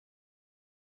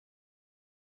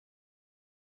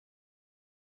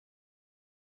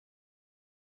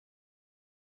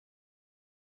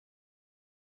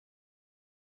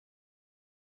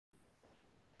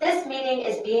This meeting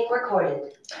is being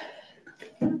recorded.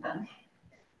 Okay.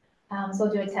 So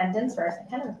we'll do attendance first. I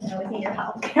kind of always need your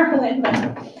help, Carolyn,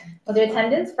 but we'll do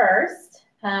attendance first.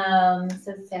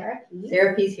 So Sarah P.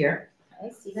 Sarah P's here.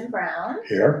 Okay, Stephen Brown.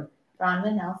 Here.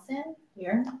 Bronwyn Nelson.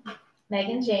 Here.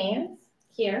 Megan James.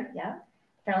 Here. Yeah.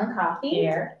 Carolyn Coffey.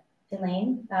 Here.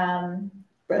 Elaine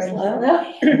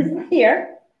Breslow.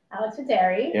 Here. Alex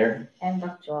Videri. Here. And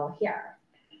Brooke Joel here.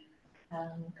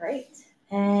 Great.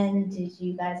 And did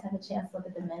you guys have a chance to look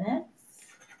at the minutes?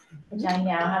 Which I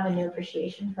now have a new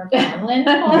appreciation for Bronwyn.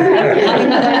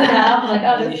 Like,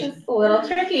 oh, this is a little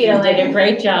tricky. You did a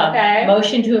great job. Okay.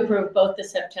 Motion to approve both the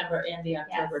September and the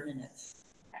October minutes.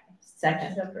 Okay.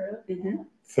 Second. To approve.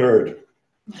 Third.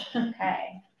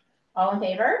 Okay. All in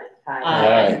favor?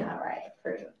 Aye. All right,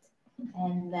 approved.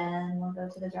 And then we'll go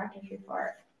to the director's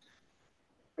report.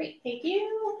 Great, thank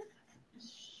you.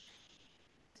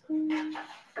 Okay.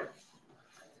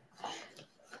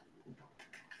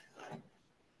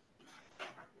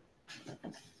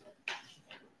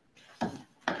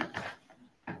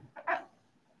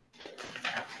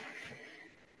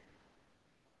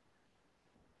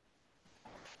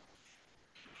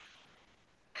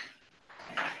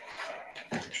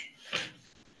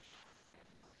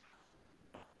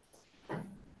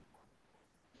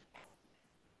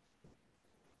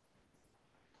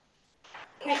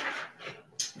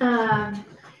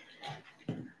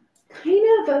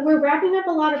 We're wrapping up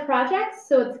a lot of projects,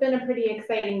 so it's been a pretty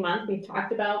exciting month. We've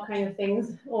talked about kind of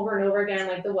things over and over again,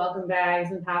 like the welcome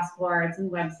bags and passports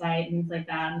and website and things like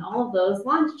that, and all of those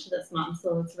launched this month,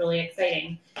 so it's really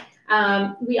exciting.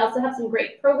 We also have some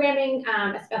great programming,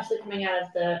 especially coming out of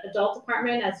the adult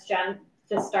department, as Jen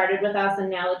just started with us, and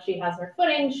now that she has her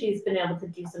footing, she's been able to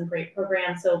do some great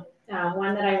programs. So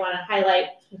one that I want to highlight,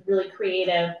 which is really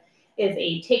creative, is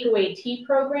a takeaway tea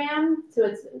program. So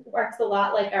it works a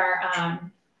lot like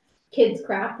our kids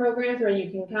craft programs, where you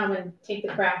can come and take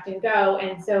the craft and go.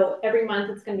 And so every month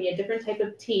it's going to be a different type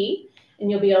of tea,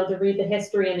 and you'll be able to read the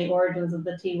history and the origins of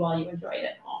the tea while you enjoy it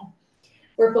at home.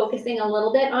 We're focusing a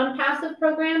little bit on passive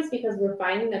programs because we're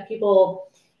finding that people,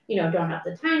 don't have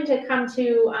the time to come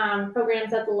to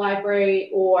programs at the library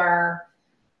or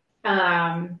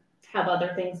have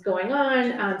other things going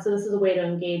on. So this is a way to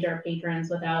engage our patrons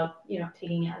without,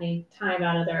 taking any time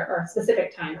out of or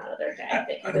specific time out of their day.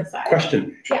 They can decide.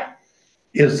 Question. Yeah.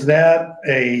 Is that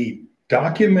a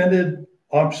documented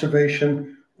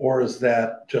observation, or is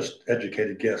that just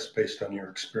educated guess based on your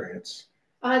experience?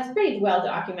 It's pretty well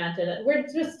documented. We're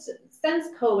just, since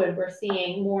COVID, we're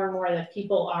seeing more and more that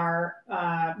people are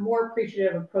more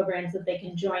appreciative of programs that they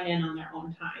can join in on their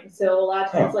own time. So a lot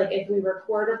of times, like if we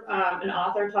record an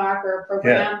author talk or a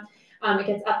program, it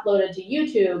gets uploaded to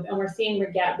YouTube, and we're seeing we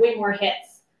get way more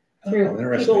hits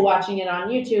through people watching it on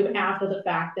YouTube after the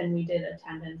fact than we did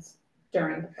attendance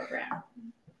during the program.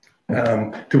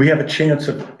 Do we have a chance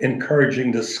of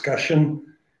encouraging discussion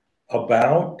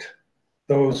about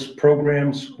those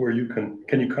programs where you can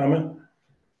you comment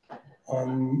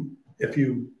on if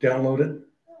you download it?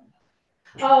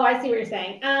 Oh, I see what you're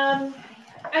saying. I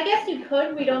guess you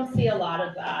could. We don't see a lot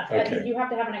of that. Okay. I think you have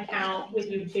to have an account with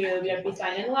YouTube. You have to be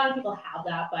signed in. A lot of people have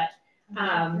that, but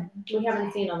we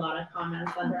haven't seen a lot of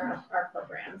comments under our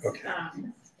programs. Okay.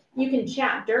 You can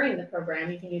chat during the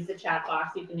program. You can use the chat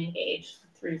box. You can engage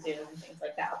through Zoom and things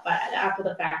like that. But after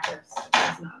the fact,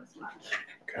 there's not as much.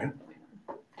 Okay.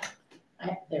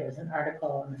 There was an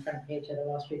article on the front page of the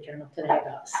Wall Street Journal today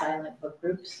about silent book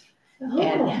groups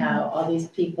and how all these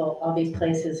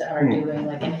places are doing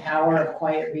like an hour of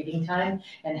quiet reading time,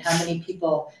 and how many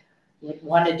people would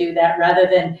want to do that rather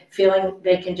than feeling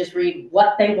they can just read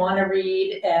what they want to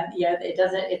read. And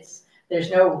there's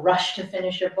no rush to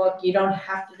finish a book. You don't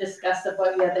have to discuss the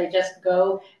book. They just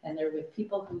go and they're with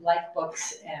people who like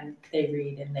books, and they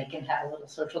read, and they can have a little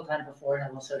social time before and a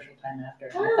little social time after.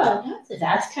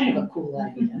 That's kind of a cool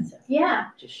idea. So yeah,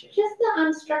 just the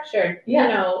unstructured.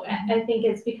 I think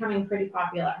it's becoming pretty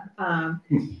popular.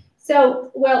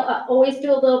 So we'll always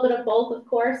do a little bit of both, of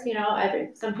course.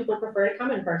 Some people prefer to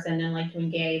come in person and like to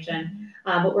engage,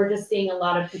 but we're just seeing a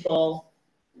lot of people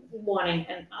wanting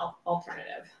an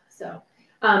alternative.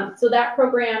 So that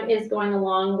program is going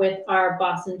along with our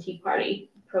Boston Tea Party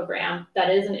program.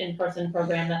 That is an in-person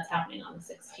program that's happening on the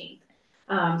 16th.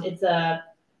 It's a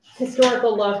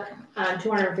historical look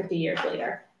 250 years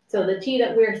later. So the tea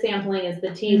that we're sampling is the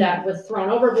tea that was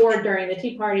thrown overboard during the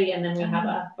Tea Party, and then we have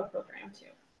a program too.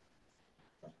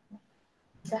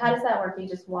 So how does that work? You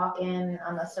just walk in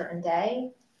on a certain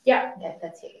day? Yeah. Get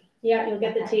the tea. Yeah, you'll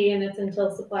get the tea, and it's until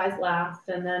supplies last,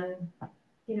 and then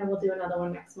we'll do another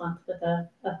one next month with a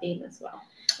theme as well.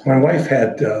 My wife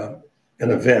had an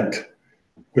event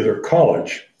with her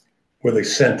college where they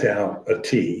sent out a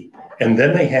tea and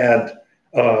then they had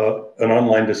an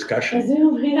online A discussion.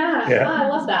 Zoom, yeah. Yeah. Oh, I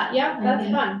love that. Yeah, that's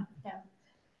Mhm. fun. Yeah.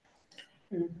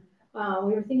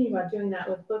 We were thinking about doing that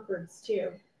with book groups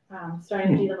too.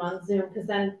 Starting to do them on Zoom, because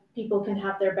then people can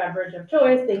have their beverage of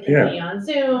choice. They can be on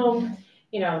Zoom.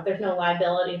 You know, there's no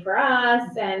liability for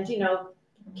us, and you know,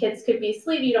 kids could be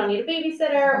asleep. You don't need a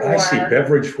babysitter. Or I see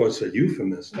beverage was a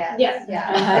euphemism. Yes. Yes.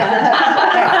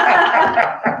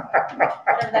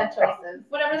 Whatever that choice is.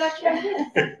 Whatever that choice is.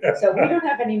 So we don't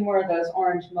have any more of those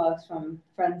orange mugs from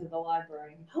Friends of the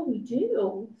Library. Oh, we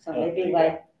do. So maybe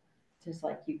like, just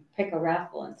like you pick a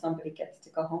raffle and somebody gets to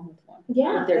go home with one.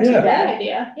 Yeah, With their that's a tea great bag.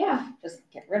 idea. Yeah, Just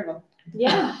get rid of them.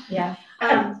 yeah. Yeah.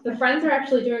 The Friends are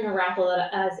actually doing a raffle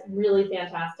that is really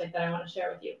fantastic that I want to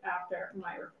share with you after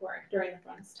my report during the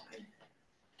Friends time.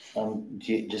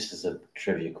 Just as a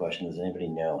trivia question, does anybody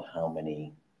know how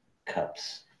many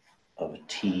cups of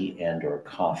tea and or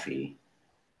coffee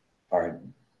are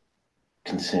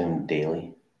consumed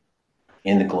daily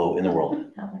in the world?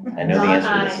 I know the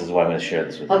answer to this, is why I'm going to share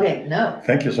this with you. Okay, no.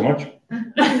 Thank you so much.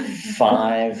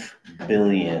 5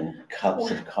 billion cups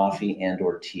of coffee and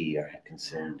or tea are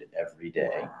consumed every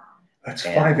day. That's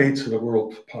 5/8 of the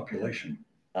world's population.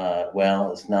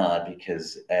 Well, it's not,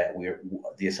 because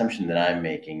the assumption that I'm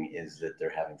making is that they're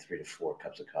having 3 to 4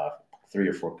 cups of coffee, 3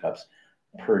 or 4 cups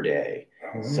per day.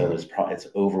 So there's it's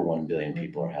over 1 billion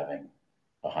people are having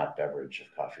a hot beverage of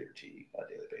coffee or tea on a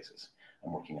daily basis.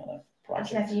 I'm working on a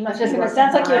project. You must Just be gonna- working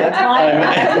sounds like you're hard. applying.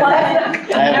 I have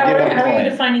to give up a point.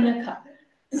 defining a cup?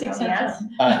 6 Yeah. ounces?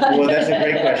 Well, that's a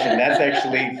great question. That's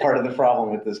actually part of the problem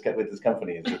with this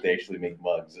company, is that they actually make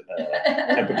mugs,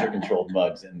 temperature controlled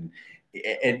mugs, and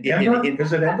Ember?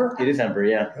 Is it Ember? It is Ember,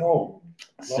 yeah. Oh,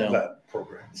 So love that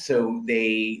program. So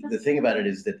the thing about it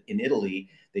is that in Italy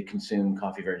they consume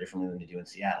coffee very differently than they do in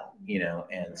Seattle, you know,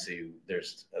 and so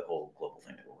there's a whole global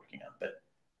thing that we're working on. But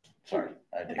sorry,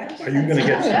 I did. Are you gonna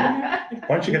get some, why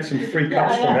don't you get some free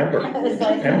cups from Ember?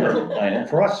 Ember, I know.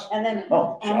 for us. And then.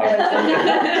 Oh,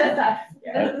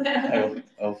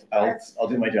 I'll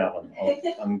do my job.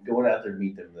 I'm going out there to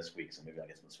meet them this week, so maybe I'll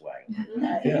get some swag.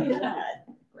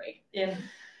 Great. Yeah.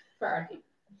 For our team.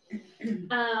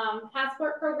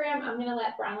 Passport program, I'm gonna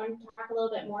let Bronwyn talk a little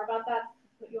bit more about that,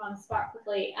 put you on the spot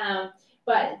quickly.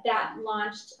 But that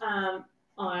launched on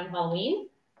Halloween,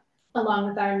 along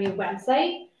with our new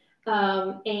website.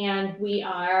 And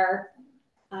we're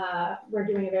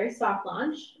doing a very soft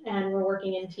launch, and we're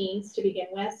working in teams to begin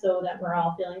with so that we're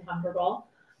all feeling comfortable.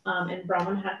 And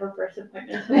Bronwyn had her first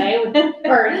appointment today,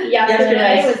 or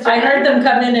yesterday. with I heard them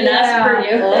come in and ask for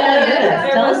you.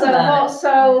 There was us a about whole,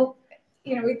 so,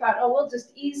 you know, we thought, oh, we'll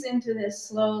just ease into this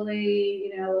slowly,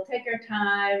 you know, we'll take our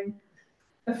time.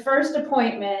 The first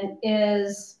appointment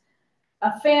is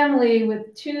a family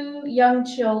with 2 young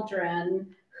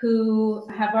children who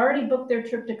have already booked their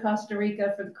trip to Costa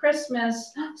Rica for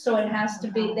Christmas, so it has to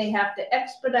be, they have to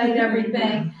expedite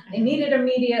everything, they need it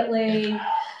immediately.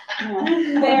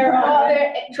 They're all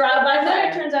there. Trial by fire.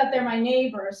 It turns out they're my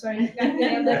neighbors, so I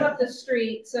live up the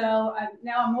street. So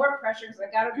now I'm more pressure because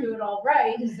I got to do it all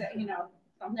right. Is that, you know,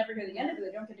 I'll never hear the end of it.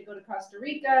 They don't get to go to Costa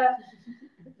Rica.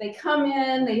 They come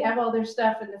in, they have all their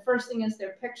stuff, and the first thing is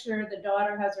their picture. The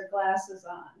daughter has her glasses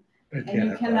on, They can't and you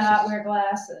have cannot glasses. wear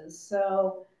glasses.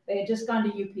 So they had just gone to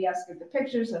UPS to get the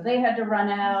picture, so they had to run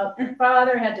out. The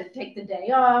father had to take the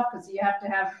day off because you have to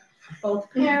have both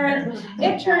parents.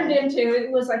 It turned into,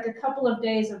 it was like a couple of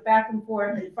days of back and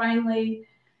forth, and finally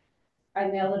I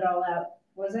mailed it all out.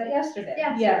 Was that yesterday?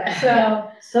 Yeah, so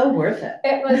So worth it.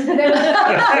 it was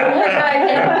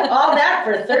All that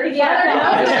for $35.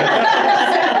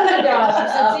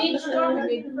 $70. It's each one, we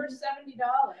paid the first $70.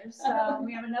 So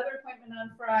we have another appointment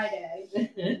on Friday.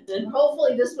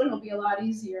 Hopefully this one will be a lot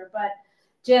easier, but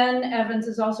Jen Evans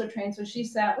is also trained, so she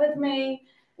sat with me,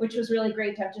 which was really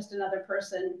great to have just another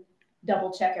person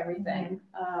double check everything.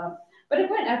 But it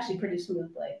went actually pretty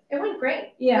smoothly. It went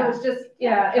great. Yeah. It was just,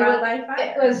 Trial by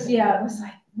fire. It was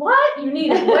like, what? You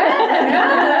need it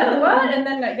when? What? And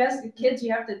then I guess the kids,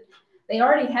 you have to, they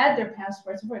already had their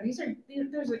passports before. These are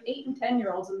 8 and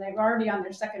 10-year-olds, and they're already on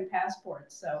their second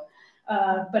passport. So,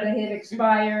 but it had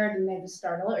expired, and they had to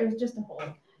start all. It was just it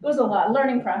was a lot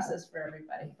learning process for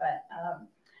everybody. But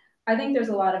I think there's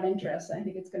a lot of interest. I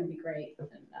think it's going to be great. And,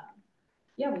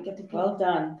 yeah, we get to pay Well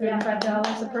done.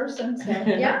 $35 a person. So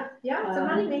Yeah, it's a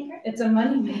moneymaker. it's a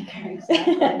moneymaker,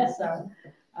 exactly. So,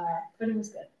 but it was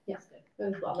good. Yes, good. It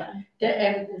was well done.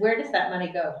 And where does that money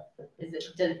go?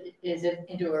 Is it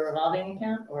into a revolving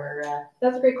account or?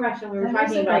 That's a great question. We were That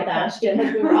is talking a about great that question.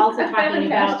 because we were also I haven't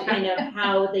talking about asked you. kind of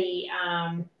how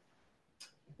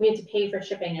we had to pay for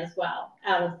shipping as well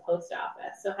out of the post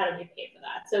office. So how do we pay for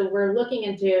that? So we're looking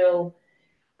into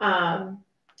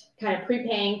kind of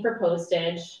prepaying for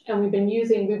postage, and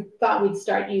we thought we'd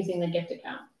start using the gift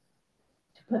account.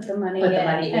 Put the money Put the in.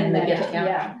 money in and the then- gift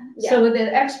account. Yeah. So with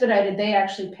the expedited, they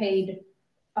actually paid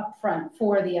upfront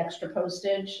for the extra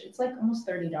postage. It's like almost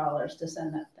 $30 to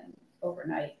send that thing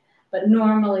overnight. But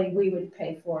normally we would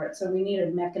pay for it. So we need a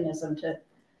mechanism to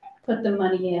put the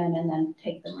money in and then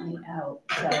take the money out.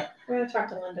 So, We're gonna talk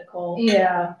to Linda Cole.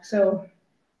 yeah, so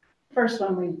first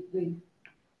one we.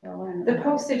 The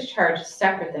postage charge is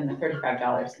separate than the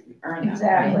 $35 that you earn. though,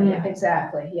 Exactly, right?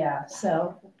 exactly, yeah,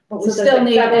 so, but we So there's still like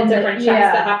need. several and the- different checks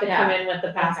yeah, that have to yeah. come in with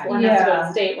the passport. Okay. One has to go to Yeah.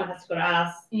 the state, one has to go to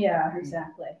us. Yeah,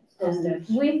 exactly. Postage.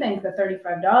 And we think the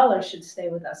 $35 should stay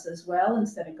with us as well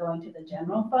instead of going to the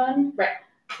general fund.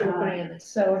 So we're putting it in the.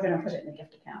 So we're gonna put it in the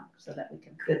gift account so that we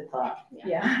can, Good thought.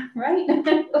 yeah, right?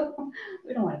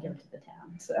 We don't wanna give it to the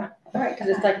town, so. Right, because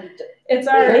it's like, It's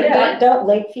our, yeah, don't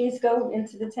late fees go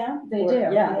into the town? they Or- do,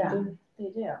 Yeah. yeah, they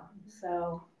do.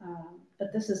 So,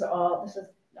 but this is our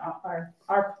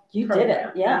You did it,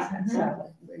 program. yeah.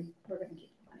 So we're gonna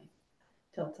keep the money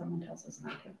till someone tells us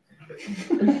not to.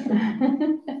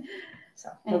 So.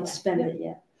 anyway, Don't spend it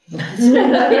yet.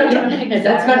 And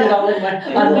don't spend it all in one,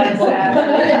 on one book.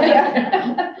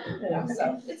 Exactly. Yeah.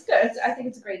 So it's good. I think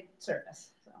it's a great service.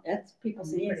 So That's people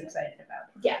seem pretty amazing. excited about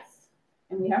it. Yes.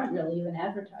 And we haven't really even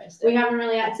advertised it. We haven't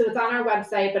really had, so it's on our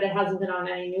website, but it hasn't been on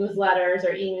any newsletters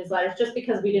or e-newsletters, just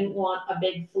because we didn't want a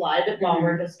big flood while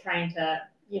we're just trying to,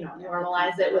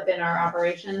 normalize it within our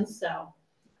operations, so.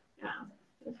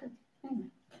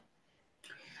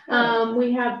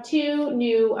 We have two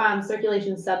new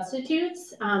circulation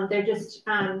substitutes. They're just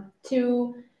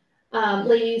two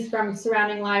ladies from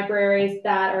surrounding libraries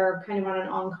that are kind of on an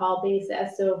on-call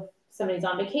basis. So if somebody's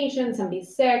on vacation,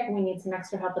 somebody's sick, we need some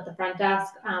extra help at the front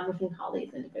desk, we can call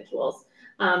these individuals.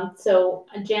 So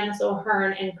Janice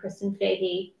O'Hearn and Kristen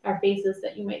Fahey are faces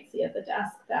that you might see at the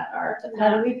desk that are.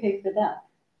 How do we pay for that?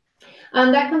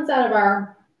 That comes out of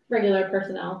our regular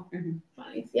personnel Mhm.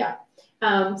 monies, yeah.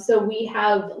 So we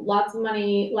have lots of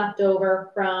money left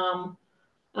over from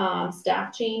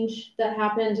staff change that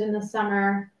happened in the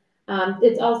summer.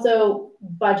 It's also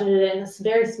budgeted in, a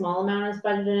very small amount is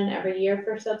budgeted in every year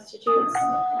for substitutes.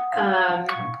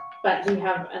 But we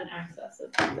have an excess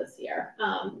of that this year.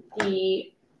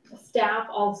 The staff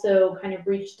also kind of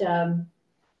reached a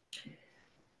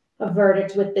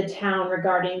verdict with the town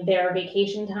regarding their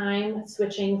vacation time,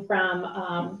 switching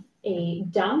from a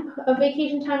dump of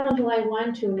vacation time on July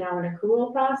 1 to now an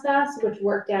accrual process, which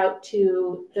worked out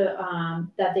to the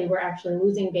that they were actually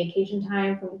losing vacation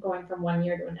time from going from 1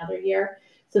 year to another year.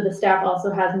 So the staff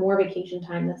also has more vacation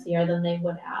time this year than they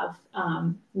would have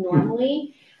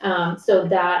normally. So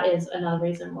that is another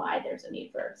reason why there's a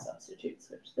need for substitutes,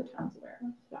 which the town's aware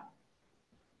of. So.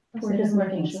 We're just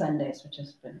working Sundays, which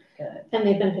has been good. And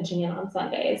they've been pitching in on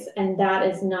Sundays, and that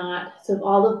is not, so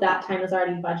all of that time is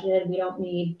already budgeted. We don't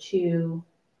need to,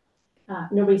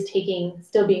 nobody's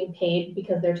still being paid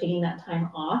because they're taking that time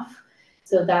off.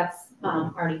 So that's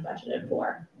already budgeted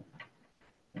for.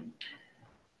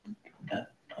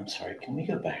 I'm sorry, can we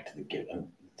go back to the gift?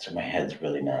 So my head's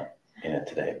really not in it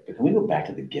today, but can we go back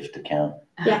to the gift account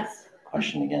Yes,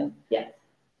 question again? Yes.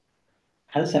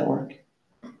 How does that work?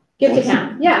 gift What's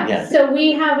account, yeah. yeah. So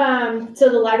we have, so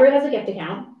the library has a gift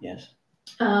account Yes.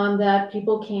 that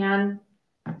people can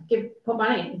put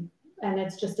money in. And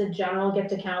it's just a general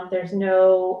gift account. There's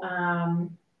no,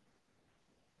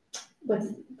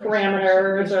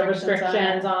 parameters or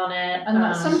restrictions on it.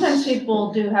 And sometimes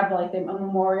people do have like a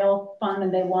memorial fund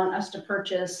and they want us to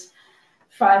purchase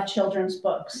 5 children's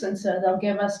books. And so they'll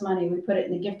give us money, we put it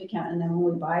in the gift account, and then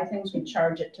when we buy things, we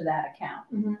charge it to that account.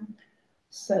 Mhm.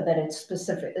 So that it's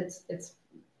specific, it's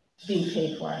being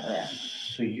paid for out of there.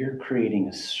 So you're creating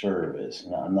a service,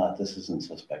 and this isn't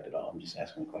suspect at all, I'm just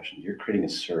asking a question. You're creating a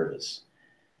service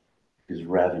whose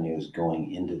revenue is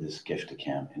going into this gift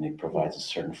account, and it provides a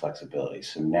certain flexibility.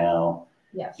 So now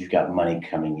Yes. you've got money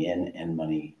coming in and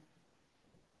money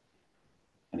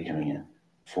coming in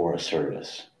for a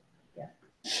service. Yeah.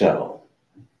 So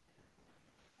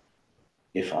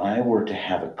if I were to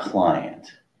have a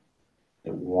client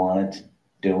that wanted to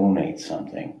donate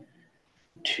something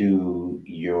to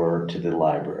the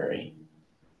library,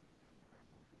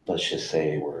 let's just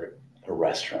say we're a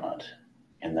restaurant,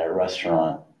 and that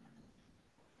restaurant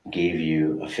gave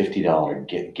you a $50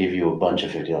 gift, gave you a bunch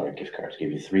of $50 gift cards,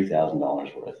 gave you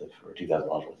 $3,000 worth of, or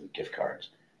 $2,000 worth of gift cards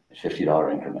at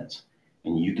 $50 increments,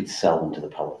 and you could sell them to the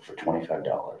public for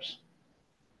 $25.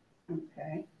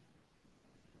 Okay.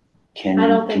 Can I you,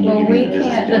 don't think can you Well, give we me the business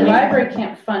can't, the domain? library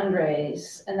can't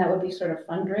fundraise, and that would be sort of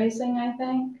fundraising, I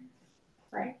think.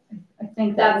 Right. I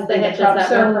think that That's would the be the hitch, is trouble. that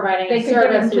So we're providing they a could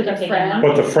give them service, to we the can take in friend.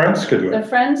 But the friends could do The it.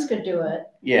 friends could do it.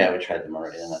 Yeah, we tried them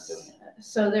already, they're not doing it.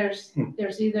 So there's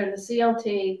either the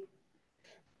CLT,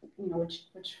 which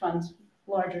funds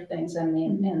larger things, and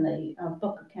the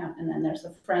book account, and then there's the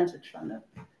Friends, which fund the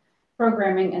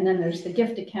programming, and then there's the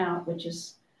gift account, which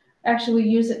is, actually we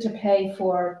use it to pay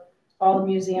for all the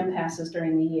museum passes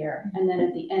during the year. And then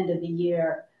at the end of the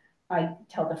year, I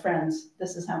tell the Friends,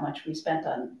 this is how much we spent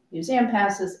on museum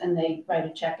passes, and they write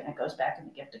a check and it goes back in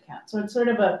the gift account. So it's sort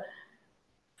of a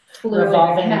fluid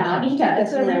Revolving account. account. Yeah,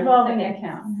 it's a Yeah. revolving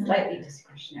account. Slightly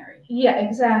discretionary. Yeah,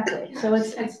 exactly. So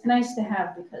it's nice to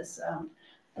have because,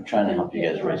 I'm trying to help you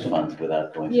guys raise funds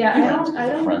without going through Yeah, friends, I because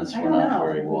the don't- friends I were don't not know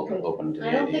very if we well could- open to the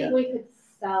I don't think idea. we could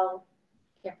sell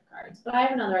gift cards, but I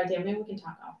have another idea. Maybe we can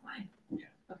talk offline. Okay.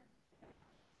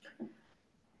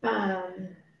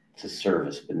 It's It's a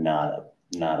service, but not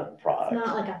a product.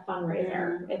 not like a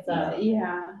fundraiser. It's No.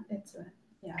 yeah, it's a,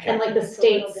 yeah. and like the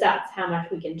state sets how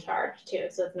much we can charge too.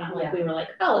 So it's not like we were like,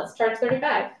 oh, let's charge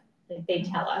 35. Like they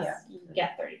tell us you can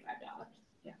get $35.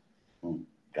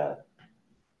 Got it.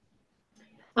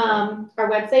 Our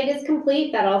website is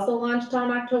complete. That also launched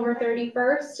on October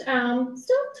 31st.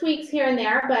 Still tweaks here and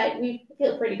there, but we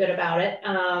feel pretty good about it.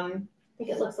 I think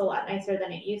it looks a lot nicer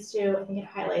than it used to. I think it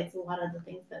highlights a lot of the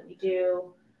things that we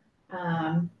do.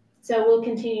 So we'll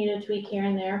continue to tweak here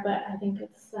and there, but I think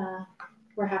it's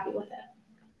we're happy with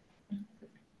it.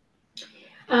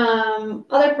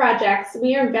 Other projects,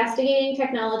 we are investigating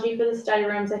technology for the study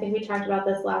rooms. I think we talked about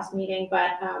this last meeting,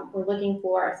 but we're looking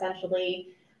for essentially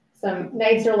some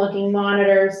nicer looking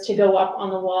monitors to go up on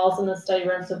the walls in the study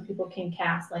room so people can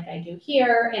cast like I do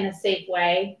here in a safe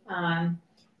way.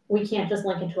 We can't just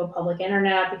link into a public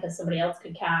internet because somebody else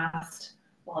could cast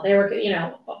while they were,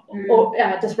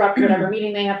 disrupt whatever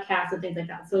meeting they have cast and things like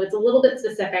that. So it's a little bit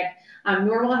specific.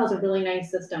 Normal has a really nice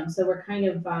system, so we're kind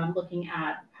of looking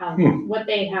at how what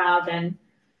they have and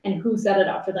who set it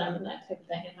up for them and that type of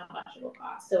thing and how much it will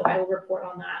cost. So I will report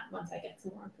on that once I get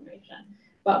some more information.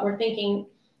 But we're thinking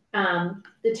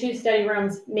the 2 study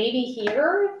rooms maybe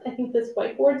here. I think this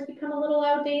whiteboard's become a little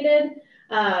outdated.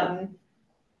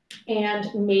 And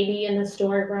maybe in the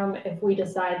storeroom if we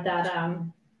decide that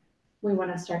we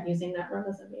want to start using that room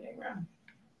as a meeting room.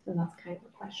 And that's kind of a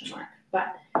question mark.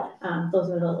 But those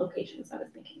are the locations I was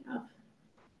thinking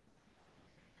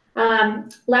of.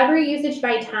 Library usage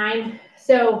by time.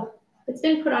 So it's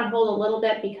been put on hold a little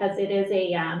bit because it is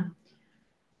a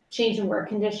change in work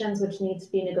conditions, which needs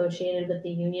to be negotiated with the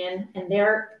union. And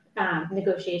their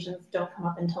negotiations don't come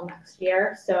up until next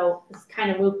year. So it's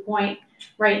kind of moot point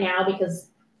right now because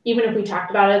even if we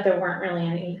talked about it, there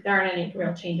aren't any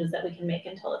real changes that we can make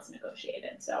until it's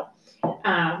negotiated. So,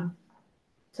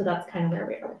 so that's kind of where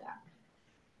we are with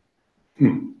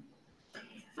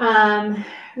that.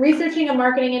 Researching a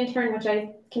marketing intern, which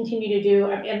I continue to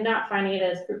do. I'm not finding it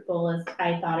as fruitful as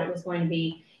I thought it was going to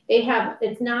be.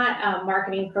 It's not a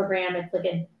marketing program. It's like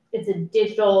it's a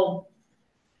digital,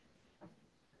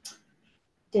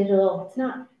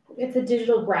 it's a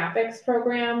digital graphics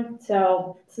program,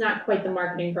 so it's not quite the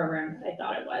marketing program I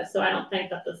thought it was. So I don't think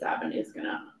that this avenue is going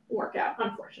to work out,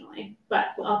 unfortunately.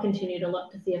 But I'll continue to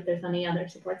look to see if there's any other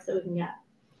supports that we can get.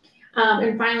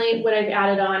 And finally, what I've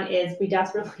added on is we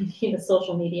desperately need a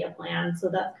social media plan. So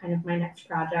that's kind of my next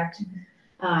project.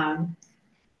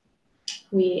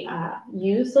 We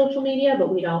use social media,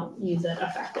 but we don't use it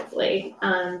effectively.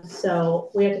 So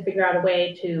we have to figure out a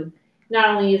way to not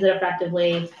only use it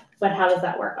effectively, but how does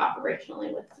that work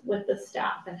operationally with the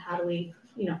staff, and how do we,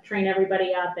 train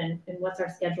everybody up, and what's our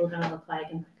schedule going to look like,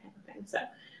 and that kind of thing. So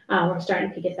we're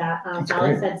starting to get that.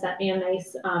 Alex had sent me a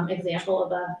nice example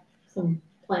of some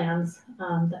plans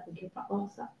that we can follow.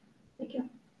 So thank you.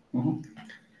 And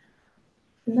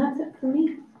that's it for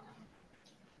me.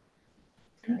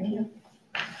 Thank you.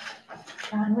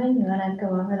 Bronwyn, you want to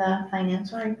go over the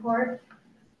financial report?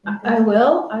 I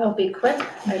will be quick.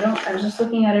 I was just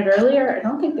looking at it earlier. I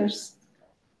don't think there's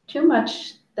too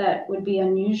much that would be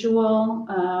unusual.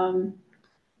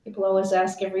 People always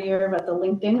ask every year about the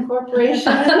LinkedIn Corporation.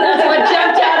 That's what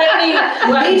jumped out at me.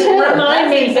 Me too. Remind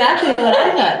me. Exactly what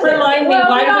I thought too. Remind me, Well,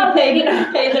 why do no, we pay you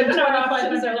know, them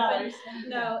options $2,500?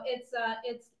 No, it's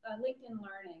LinkedIn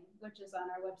Learning, which is on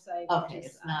our website. Okay, which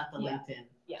is, it's not the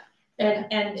yeah. LinkedIn.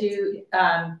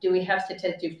 And do we have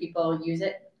statistics? Do people use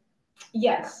it?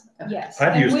 Yes, yes.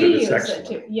 I've And used we it. It's use excellent.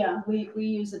 too. Yeah, we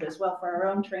use it as well for our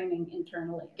own training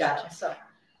internally. Gotcha. So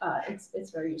it's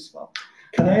very useful.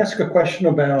 Can I ask a question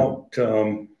about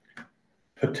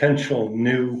potential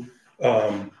new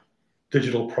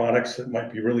digital products that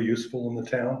might be really useful in the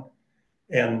town.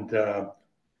 And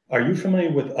are you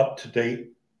familiar with Up to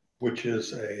Date, which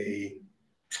is a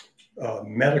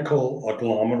medical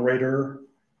agglomerator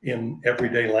in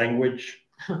everyday language?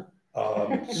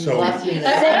 So Lost you in the-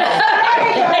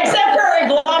 Except for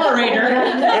agglomerator.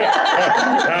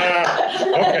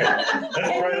 okay,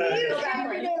 that's right.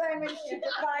 everyday language to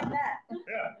define that.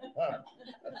 Yeah.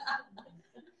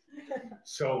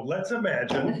 So let's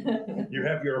imagine you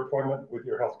have your appointment with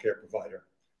your healthcare provider.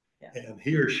 Yeah. And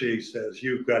he or she says,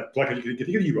 you've got, and you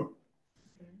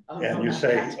no,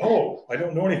 say, not that. oh, I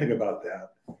don't know anything about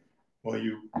that. Well,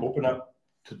 you open up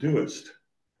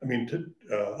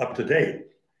Up to Date.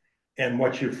 And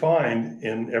what you find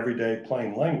in everyday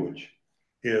plain language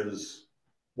is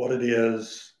what it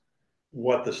is,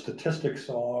 what the statistics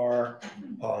are,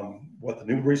 what the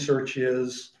new research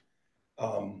is.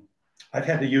 I've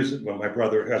had to use it when my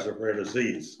brother has a rare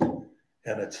disease,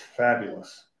 and it's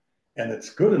fabulous. And it's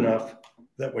good enough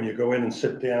that when you go in and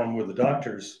sit down with the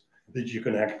doctors, that you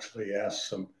can actually ask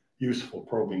some useful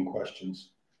probing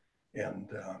questions. And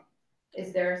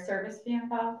Is there a service fee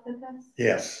involved with this?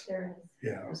 yes, There is.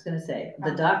 yeah. I was gonna say,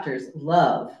 the doctors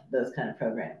love those kind of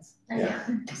programs. Yeah.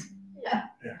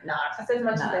 Not as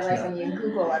much as they like when you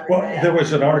Google everything. Well, there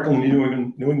was an article in the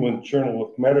New England Journal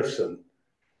of Medicine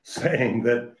saying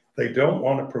that they don't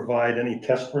want to provide any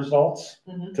test results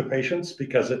to patients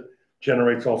because it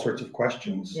generates all sorts of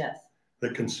questions Yes.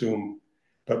 that consume.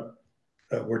 But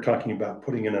we're talking about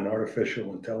putting in an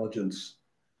artificial intelligence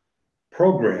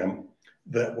program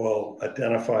that will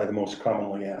identify the most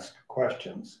commonly asked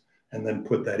questions and then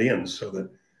put that in so that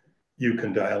you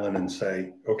can dial in and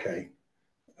say, okay,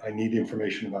 I need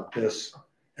information about this.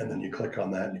 And then you click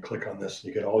on that and you click on this and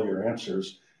you get all your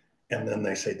answers. And then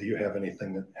they say, do you have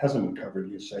anything that hasn't been covered?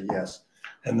 You say yes.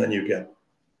 And then you get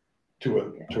to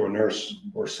a nurse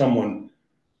or someone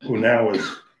who now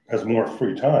has more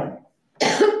free time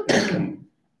and can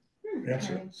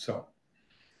answer it. So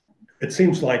it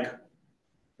seems like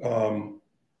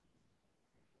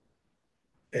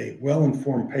a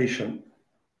well-informed patient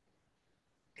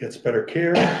gets better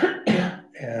care,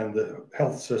 and the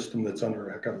health system that's under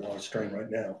a heck of a lot of strain right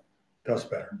now does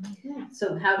better.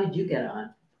 So how did you get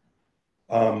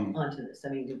onto this? I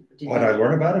mean, did What I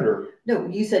learn about it, or No,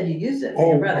 you said you used it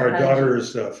for your brother. our How did you- daughter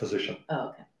is a physician. Oh,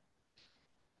 okay.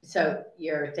 So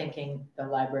you're thinking the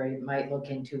library might look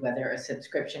into whether a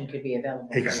subscription could be available?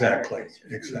 for Exactly, library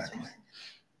users. exactly.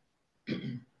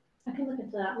 I can look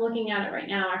into that. I'm looking at it right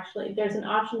now, actually. There's an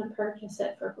option to purchase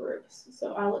it for groups,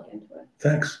 so I'll look into it.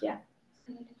 Thanks. Yeah.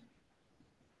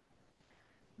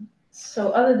 So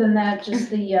other than that, just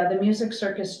the music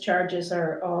circus charges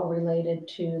are all related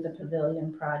to the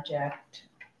pavilion project.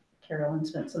 Carolyn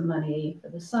spent some money for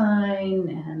the sign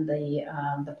and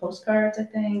the postcards, I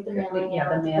think. The mailing, Yeah,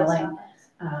 the post mailing,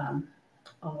 office.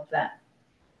 all of that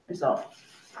is all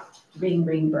being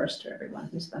reimbursed to everyone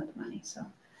who spent the money, so.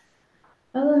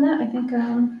 Other than that, I think,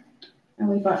 and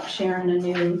we bought Sharon a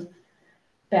new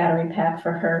battery pack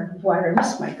for her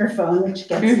wireless microphone, which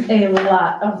gets a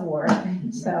lot of work.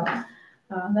 So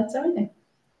that's everything.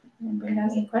 If anybody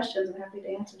has any questions, I'm happy to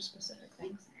answer specific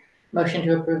things. Motion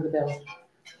to approve the bills.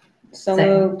 So Second.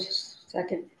 moved.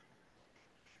 Second.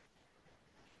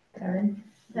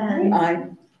 Then, Aye.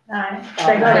 aye. All Should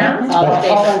I go around? All in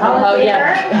favor? All in Oh,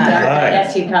 yeah. favor? Aye.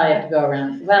 Yes, you probably have to go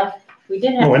around. Well, we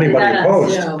did have Oh, to do anybody that on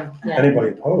opposed? Zoom. Yeah. Anybody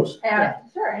opposed?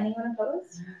 Sure, anyone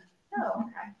opposed? No,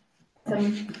 okay. So,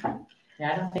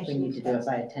 Yeah, I don't think we need to do it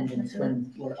by attendance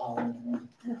when we're all in the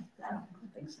room. I don't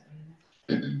think so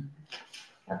either.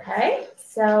 okay,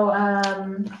 so,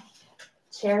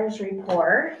 chair's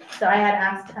report. So I had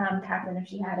asked Catherine if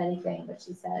she had anything, but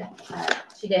she said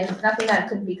she didn't, nothing that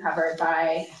couldn't be covered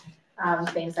by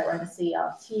things that were in the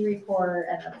CLT report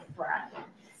and the friends.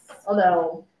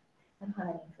 Although I don't have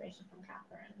any information from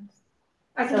Catherine.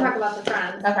 I can So- talk about the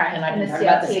friends. Okay. And I can the talk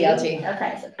about the CLT.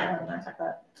 Okay, so Carolyn, want to talk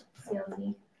about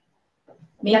CLT?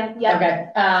 Me? Yep, yep. Okay,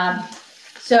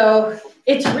 so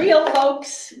it's real,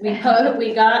 folks.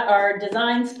 We got our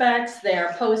design specs, they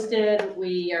are posted,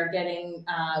 we are getting,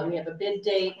 we have a bid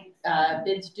date,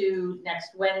 bids due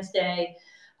next Wednesday.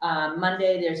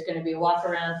 Monday, there's gonna be a walk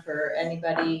around for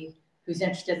anybody who's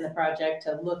interested in the project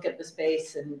to look at the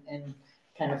space and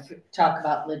kind of talk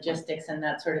about logistics and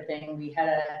that sort of thing. We had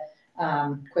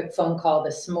a quick phone call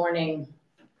this morning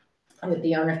with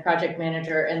the owner's project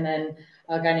manager, and then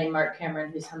a guy named Mark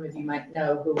Cameron, who some of you might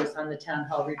know, who was on the town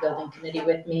hall rebuilding committee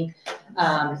with me,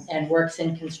 and works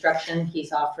in construction.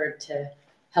 He's offered to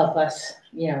help us,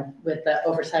 with the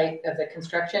oversight of the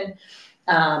construction.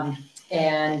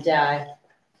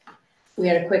 we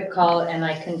had a quick call and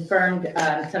I confirmed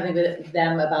something with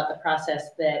them about the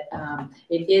process that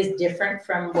it is different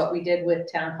from what we did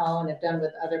with Town Hall and have done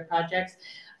with other projects.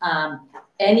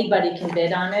 Anybody can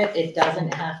bid on it. It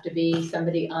doesn't have to be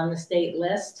somebody on the state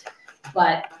list,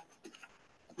 but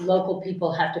local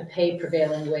people have to pay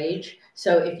prevailing wage.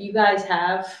 So if you guys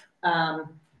have,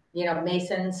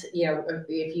 masons,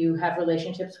 if you have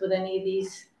relationships with any of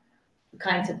these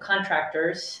kinds of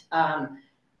contractors,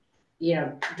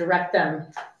 direct them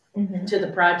to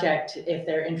the project if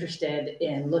they're interested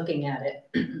in looking at it.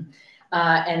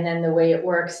 And then the way it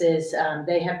works is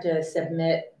they have to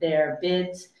submit their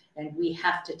bids and we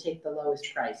have to take the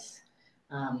lowest price.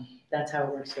 That's how it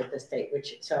works with the state,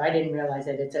 so I didn't realize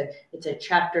that it's a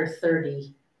chapter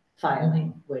 30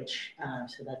 filing, which,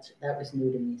 so that was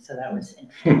new to me. So that was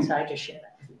interesting. So I just shared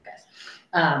that with you guys.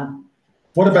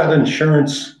 What about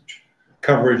insurance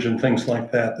coverage and things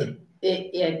like that?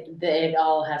 It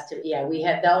all has to, we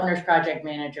have, the owner's project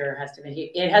manager has to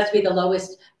be, it has to be the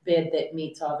lowest bid that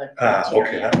meets all the criteria.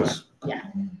 Okay, that was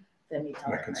That meets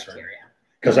all my the concern. criteria.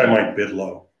 Because I might bid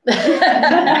low.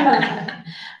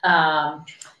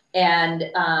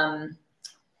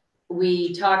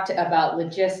 We talked about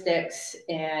logistics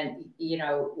and,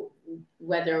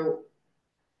 whether,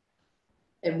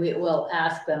 and we will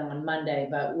ask them on Monday,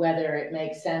 but whether it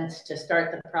makes sense to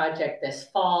start the project this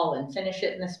fall and finish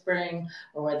it in the spring,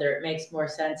 or whether it makes more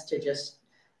sense to just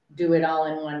do it all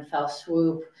in one fell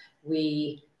swoop.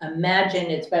 We imagine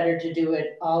it's better to do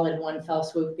it all in one fell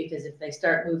swoop because if they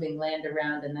start moving land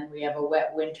around and then we have a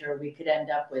wet winter, we could end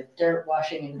up with dirt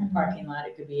washing in the parking lot.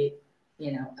 It could be,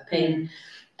 a pain.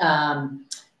 But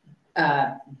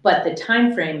the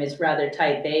time frame is rather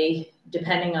tight.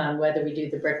 Depending on whether we do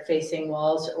the brick facing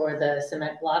walls or the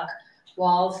cement block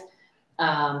walls,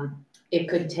 it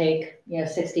could take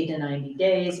 60 to 90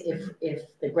 days.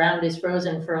 If the ground is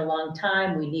frozen for a long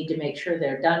time, we need to make sure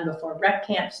they're done before rec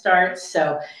camp starts.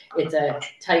 So it's a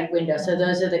tight window. So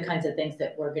those are the kinds of things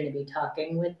that we're going to be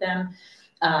talking with them.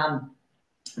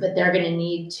 But they're going to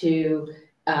need to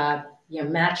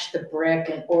match the brick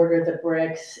and order the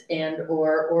bricks and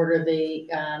or order the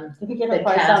Did we get a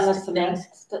price on the cement?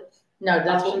 No,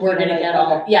 that's what we're gonna get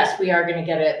all, yes, we are gonna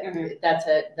get it, that's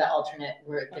the alternate,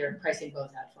 they're pricing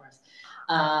both out for us.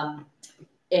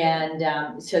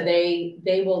 So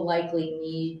they will likely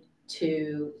need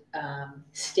to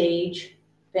stage,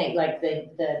 like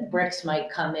the bricks might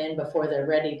come in before they're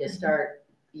ready to start,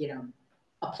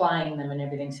 applying them and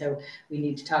everything. So we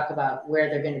need to talk about where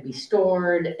they're going to be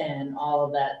stored and all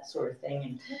of that sort of thing,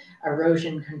 and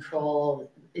erosion control.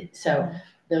 So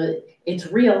it's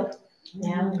real.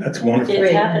 Yeah. That's wonderful.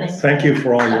 It's happening. Thank you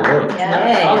for all your work.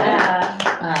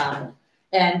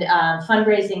 And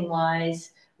fundraising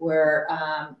wise,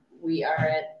 we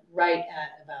are right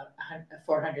at about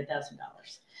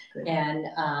 $400,000. And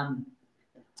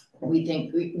we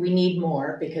think we need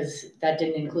more because that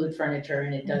didn't include furniture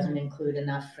and it doesn't include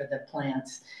enough for the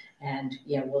plants. And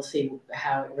we'll see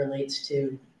how it relates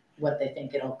to what they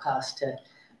think it'll cost to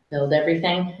build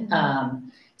everything.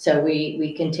 So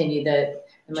we continue the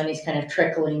money's kind of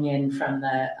trickling in from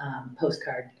the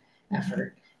postcard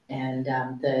effort. And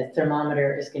the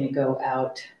thermometer is going to go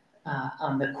out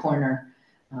on the corner,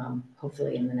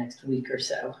 hopefully in the next week or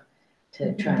so,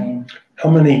 to try and.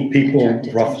 How many people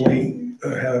roughly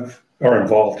are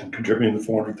involved in contributing to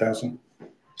 400,000? I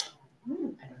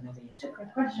don't know the answer.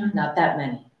 Good question. Not that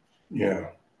many.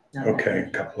 Yeah. Okay, a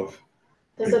couple of.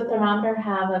 Does the thermometer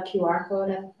have a QR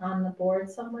code on the board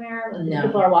somewhere when No.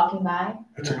 people are walking by?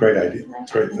 That's a great idea.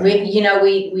 Great thing.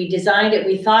 We designed it.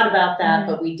 We thought about that,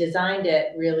 but we designed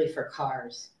it really for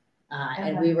cars,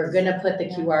 and we were going to put the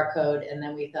QR code, and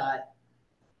then we thought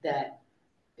that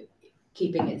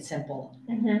keeping it simple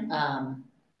and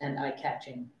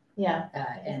eye-catching. Yeah.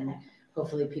 And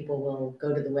hopefully people will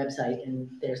go to the website and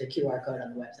there's a QR code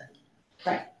on the website.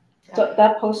 Right. So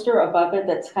that poster above it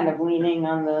that's kind of leaning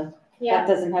on the, that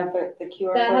doesn't have the QR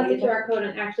code? That has the either? QR code,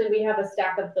 and actually we have a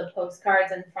stack of the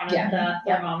postcards in front of the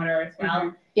thermometer as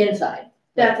well. Inside.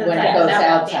 That's when inside. it goes That's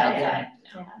outside. outside.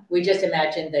 Yeah. We just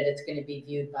imagined that it's going to be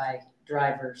viewed by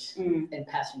drivers and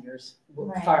passengers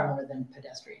far more than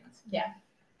pedestrians. Yeah.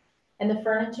 And the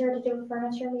furniture, did you have a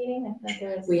furniture meeting? I think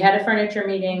there was. We had a furniture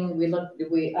meeting.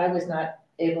 I was not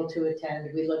able to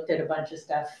attend. We looked at a bunch of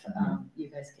stuff. You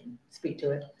guys can speak to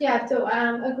it. Yeah, so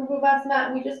a group of us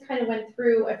met, we just kind of went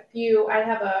through a few. I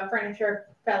have a furniture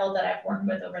fellow that I've worked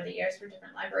with over the years for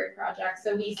different library projects.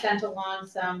 So we sent along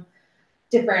some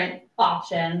different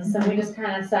options and we just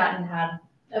kind of sat and had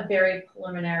a very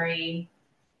preliminary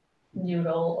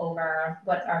noodle over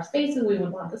what our spaces, we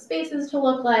would want the spaces to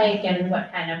look like and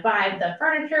what kind of vibe the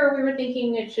furniture we were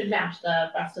thinking it should match the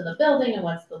rest of the building and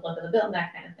what's the look of the building,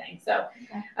 that kind of thing. So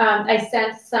I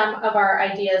sent some of our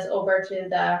ideas over to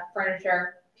the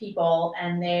furniture people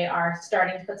and they are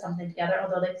starting to put something together,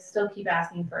 although they still keep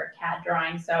asking for a CAD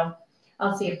drawing. So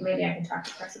I'll see if maybe I can talk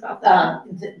to Chris about that.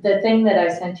 The thing that I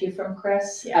sent you from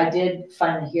Chris, Yeah. I did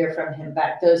finally hear from him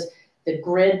back. The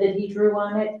grid that he drew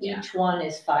on it, Yeah. each one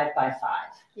is 5 by 5.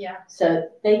 Yeah. So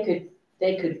they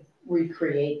could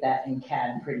recreate that in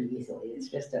CAD pretty easily. It's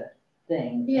just a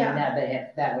thing. Yeah. And now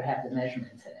that would have the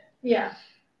measurements in it. Yeah.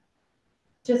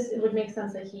 Just, it would make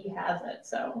sense that he has it,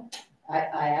 so.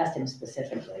 I asked him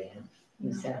specifically and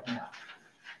he said no.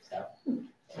 So.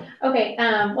 Okay,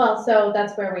 well, so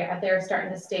that's where we are. They're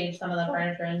starting to stage some of the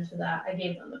furniture into that. I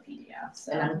gave them the PDF,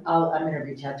 so. And I'm gonna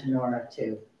reach out to Nora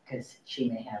too, because she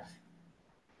may have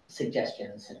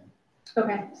suggestions and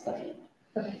Okay, stuff.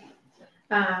 okay.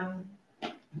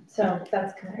 So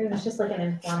that's kind of, it was just like an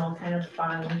informal kind of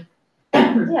fun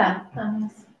Yeah.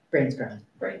 Brainstorm.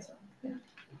 brainstorm.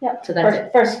 Yep. So that's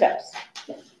it. First steps.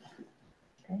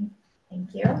 Great,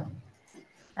 thank you.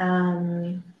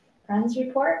 Friends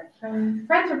report from.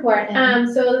 Friends report.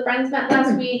 So the friends met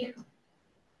last week.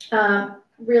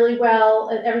 Really well.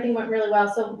 Everything went really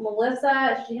well. So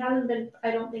Melissa, she hasn't been,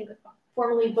 I don't think,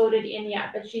 formally voted in yet,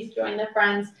 but she's joined the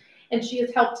friends, and she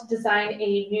has helped design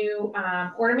a new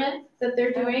ornament that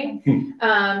they're doing.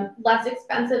 Less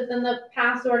expensive than the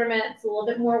past ornament. It's a little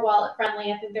bit more wallet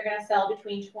friendly. I think they're going to sell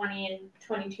between $20 and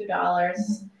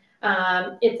 $22.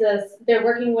 They're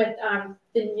working with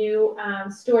the new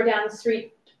store down the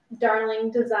street, Darling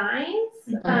Designs,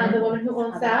 the woman who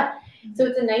owns that. So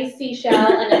it's a nice seashell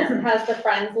and it has the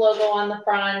Friends logo on the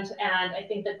front and I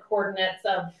think the coordinates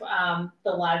of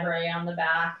the library on the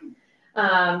back.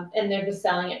 And they're just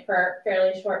selling it for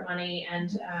fairly short money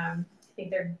and I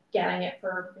think they're getting it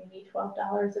for maybe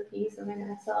 $12 a piece and they're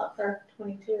gonna sell it for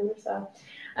 22 or so.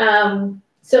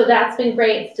 So that's been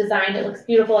great. It's designed, it looks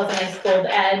beautiful, it's a nice gold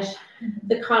edge.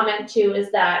 The comment too is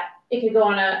that it could go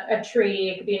on a tree,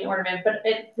 it could be an ornament, but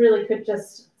it really could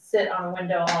just sit on a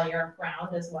window all year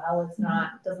round as well. It's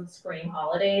not, it doesn't scream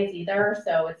holidays either,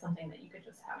 so it's something that you could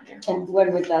just have in your home. And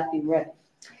when would that be ready?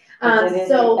 'Cause it is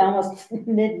So almost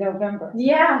mid-November.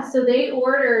 yeah, so they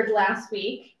ordered last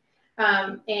week,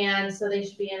 and so they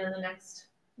should be in the next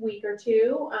week or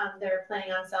two. They're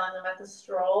planning on selling them at the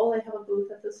Stroll. They have a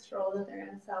booth at the Stroll that they're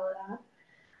going to sell it at.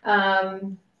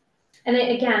 And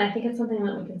again, I think it's something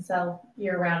that we can sell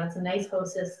year round. It's a nice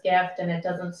hostess gift, and it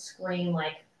doesn't scream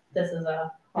like this is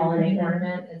a holiday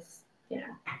ornament. It's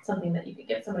something that you could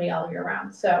give somebody all year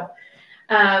round. So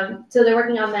they're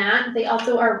working on that. They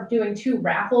also are doing 2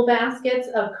 raffle baskets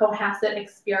of Cohasset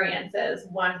experiences,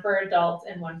 one for adults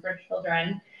and one for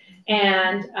children.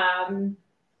 And I'm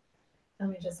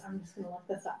just gonna look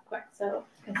this up quick. So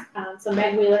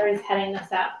Meg Wheeler is heading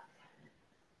this up.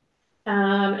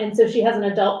 And so she has an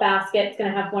adult basket. It's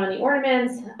gonna have one of the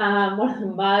ornaments, one of the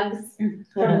mugs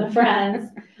from the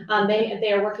friends.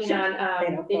 They are working on,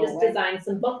 they just designed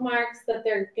some bookmarks that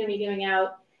they're gonna be giving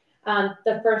out.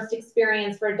 The first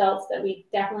experience for adults that we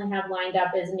definitely have lined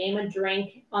up is name a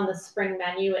drink on the spring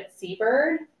menu at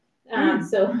Seabird.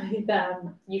 So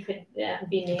you could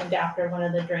be named after one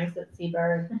of the drinks at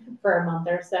Seabird for a month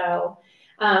or so.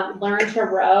 Learn to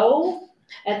row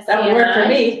at That would work for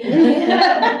me.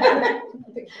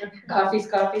 Coffee's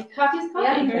coffee. Coffee's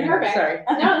coffee. Yeah, Perfect. sorry.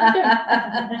 No,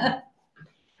 it's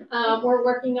good. We're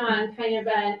working on kind of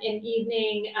an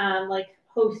evening, like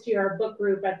host your book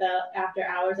group at the after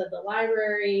hours at the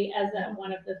library as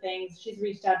one of the things. She's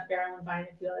reached out to Barrel and Vine and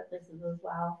a few other places as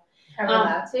well. Are we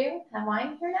allowed to have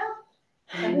wine here now?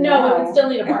 No, we would still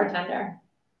need a bartender.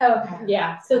 Oh, okay.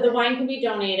 Yeah, so the wine can be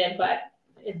donated, but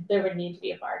there would need to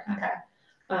be a bartender.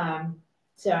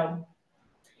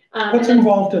 What's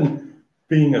involved in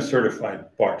being a certified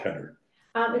bartender?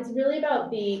 It's really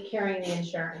about carrying the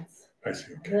insurance. I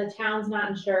see. Okay. The town's not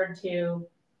insured to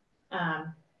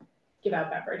give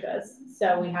out beverages,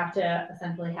 so we have to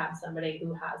essentially have somebody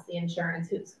who has the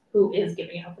insurance who is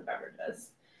giving out the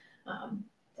beverages.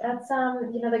 That's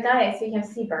the guy. So you have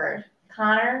Seabird,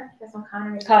 Connor. There's one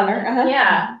Connor. Connor, uh-huh.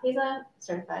 Yeah, he's a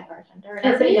certified bartender. Is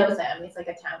Everybody he? knows him. He's like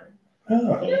a town.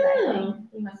 Oh. Kid, I think.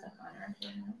 You must know Connor.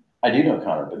 I do know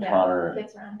Connor, but Yeah, Connor,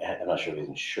 Gets around. I'm not sure if he's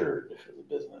insured for the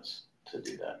business to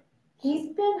do that. He's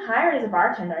been hired as a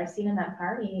bartender. I've seen him at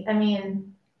party. I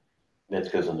mean, That's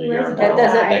because of the He wears year a belt.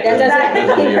 That doesn't make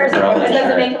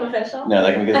him insurance. official. No,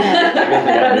 that can be because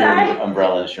Sorry. of the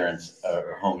umbrella insurance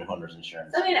or homeowner's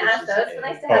insurance. So I'm gonna ask which though. is It's a-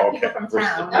 nice to have Oh, people okay. from We're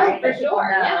town, still- right? Oh, for That people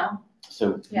sure, know. yeah.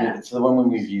 So, so the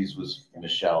one we've used was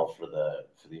Michelle for the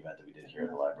event that we did here at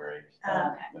the library.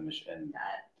 Okay. And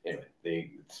anyway,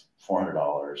 it's $400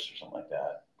 or something like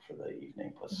that for the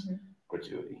evening plus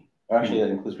gratuity. Or actually, that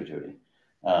includes gratuity.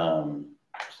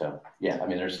 So yeah, I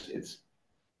mean, it's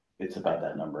about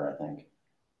that number, I think.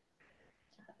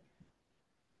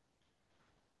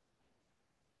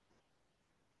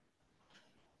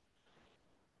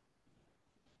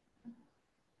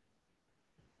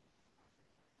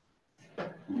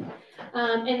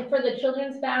 And for the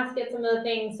children's basket, some of the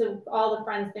things, so all the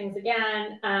friends things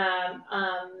again,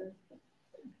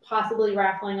 possibly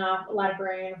raffling off a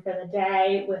librarian for the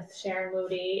day with Sharon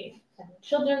Moody in the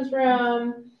children's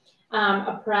room,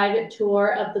 a private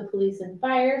tour of the police and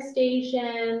fire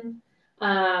station,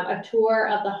 a tour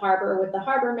of the harbor with the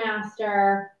harbor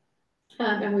master,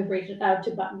 and we've reached out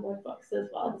to Buttonwood Books as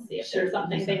well to see if there's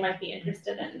something they might be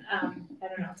interested in. I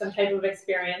don't know, some type of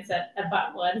experience at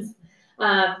Buttonwoods.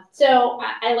 So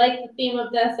I like the theme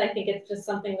of this. I think it's just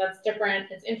something that's different.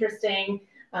 It's interesting.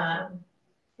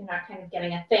 You're not kind of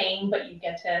getting a thing, but you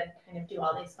get to kind of do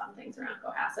all these fun things around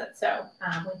Cohasset. So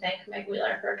we thank Meg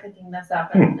Wheeler for picking this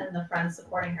up and the friends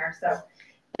supporting her. So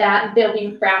that there'll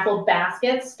be raffled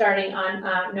baskets starting on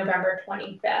November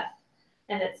 25th.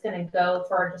 And it's going to go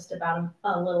for just about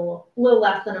a little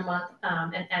less than a month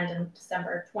and end in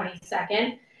December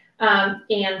 22nd.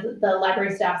 And the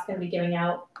library staff's going to be giving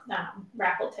out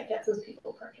raffle tickets as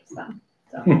people purchase them.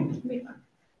 So it'll be fun.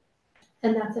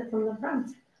 And that's it from the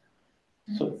friends.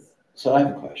 So I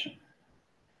have a question.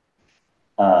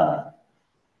 So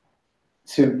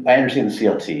I understand the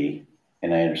CLT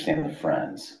and I understand the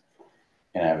friends,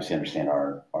 and I obviously understand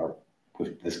our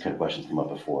this kind of question's come up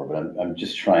before, but I'm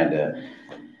just trying to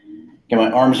get my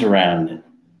arms around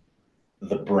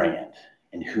the brand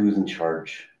and who's in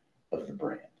charge of the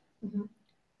brand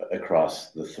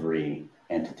across the three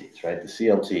entities, right? The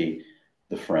CLT,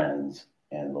 the friends,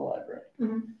 and the library.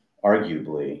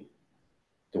 Arguably,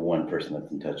 the one person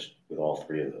that's in touch with all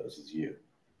three of those is you.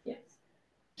 Yes.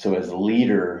 So as a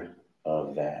leader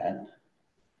of that,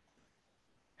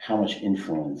 how much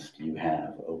influence do you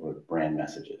have over brand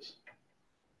messages?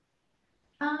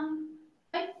 I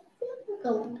feel like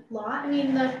a lot. I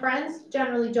mean, the friends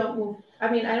generally don't move.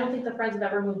 I mean, I don't think the friends have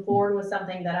ever moved forward with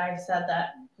something that I've said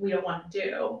that we don't want to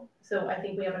do. So I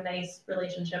think we have a nice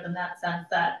relationship in that sense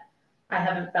that I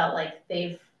haven't felt like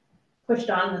they've pushed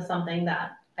on to something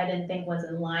that I didn't think was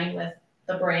in line with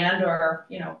the brand or,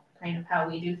 you know, kind of how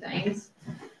we do things.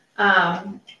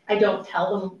 I don't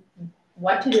tell them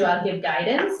what to do. I'll give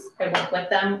guidance. I work with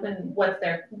them and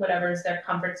whatever their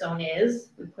comfort zone is.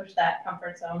 We push that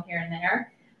comfort zone here and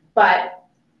there. But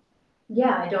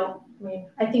yeah,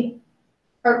 I think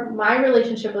my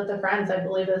relationship with the friends, I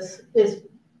believe is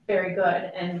very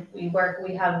good. And we work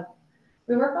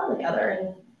well together.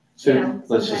 And so you know,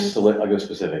 let's just I'll go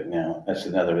specific now. That's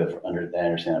another bit I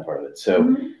understand that part of it.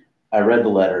 So I read the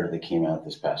letter that came out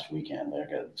this past weekend. I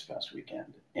got it this past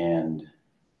weekend, and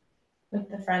with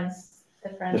the friends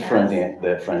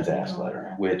ask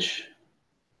letter, which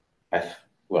I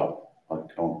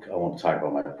won't talk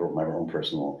about my own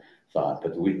personal thought,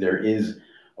 but there is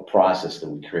a process that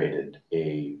we created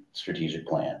a strategic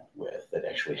plan with that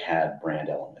actually had brand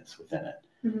elements within it.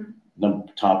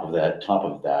 Top of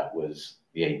that was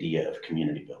the idea of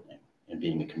community building and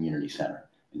being a community center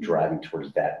and driving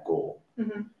towards that goal.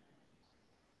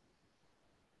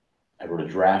 I wrote a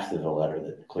draft of a letter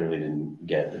that clearly didn't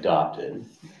get adopted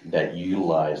that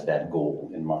utilized that goal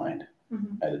in mind.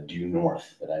 I had a due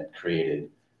north that I had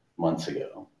created months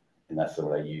ago, and that's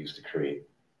what I used to create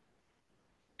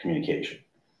communication.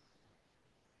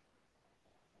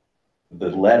 The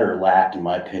letter in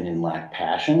my opinion, lacked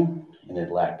passion, and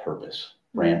it lacked purpose.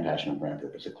 Brand passion and brand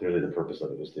purpose. So clearly the purpose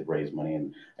of it was to raise money,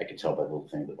 and I could tell by the little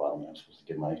thing at the bottom that I'm supposed to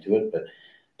give money to it, but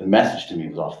the message to me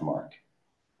was off the mark.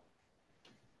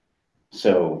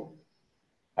 So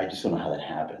I just don't know how that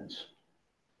happens.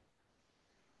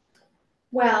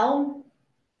 Well,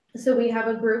 so we have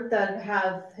a group that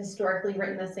have historically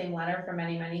written the same letter for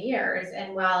many, many years.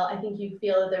 And while I think you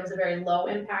feel that there was a very low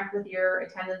impact with your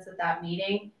attendance at that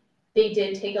meeting, they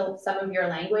did take some of your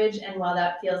language. And while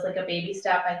that feels like a baby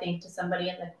step, I think to somebody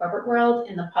in the corporate world,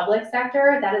 in the public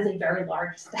sector, that is a very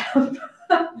large step.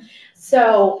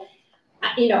 So,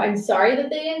 you know, I'm sorry that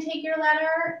they didn't take your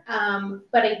letter,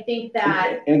 but I think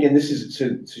that. And again, this is so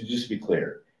just to be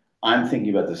clear, I'm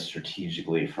thinking about this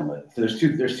strategically there's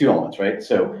two elements, right?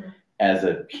 So as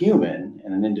a human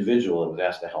and an individual that was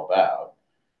asked to help out,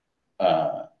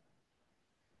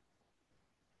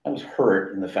 I was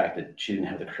hurt in the fact that she didn't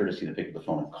have the courtesy to pick up the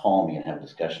phone and call me and have a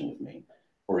discussion with me,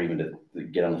 or even to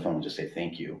get on the phone and just say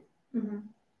thank you.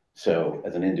 So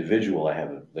as an individual, I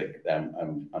have like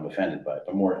I'm offended by it,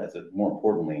 but more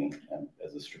importantly,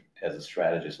 as a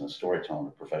strategist and a storyteller,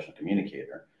 a professional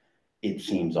communicator, it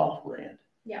seems off brand.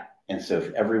 Yeah. And so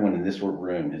if everyone in this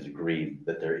room has agreed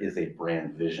that there is a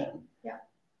brand vision, yeah,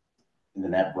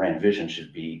 then that brand vision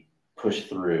should be pushed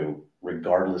through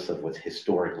regardless of what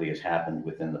historically has happened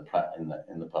within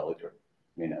in the public or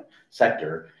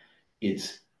sector.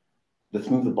 Let's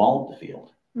move the ball up the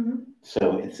field. Mm-hmm.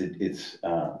 So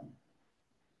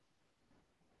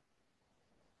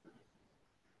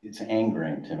it's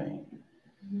angering to me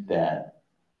that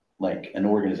like an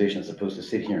organization is supposed to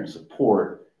sit here and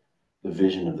support the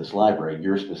vision of this library,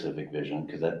 your specific vision,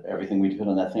 because everything we put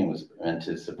on that thing was meant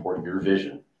to support your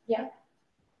vision. Yeah.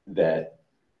 That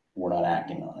we're not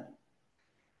acting on it.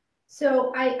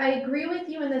 So I agree with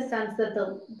you in the sense that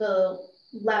the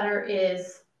letter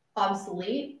is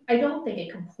obsolete. I don't think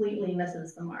it completely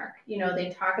misses the mark.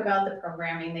 They talk about the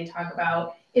programming, they talk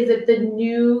about, is it the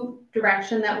new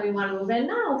direction that we want to move in?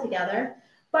 Not altogether,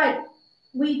 but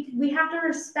we have to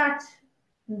respect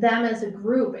them as a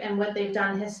group and what they've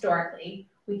done historically.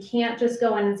 We can't just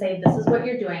go in and say, this is what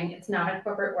you're doing. It's not a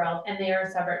corporate world, and they are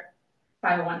a separate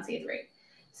 501c3.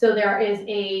 So there is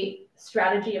a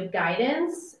strategy of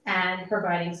guidance and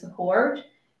providing support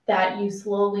that you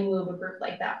slowly move a group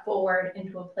like that forward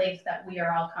into a place that we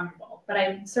are all comfortable. But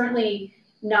I'm certainly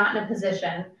not in a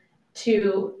position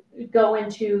to go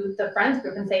into the Friends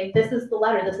group and say, this is the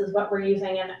letter, this is what we're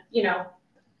using, and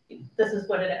this is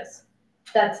what it is.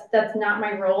 That's not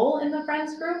my role in the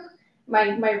Friends group.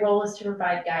 My role is to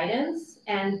provide guidance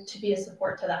and to be a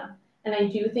support to them. And I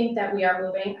do think that we are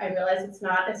moving. I realize it's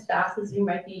not as fast as you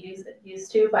might be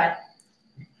used to, but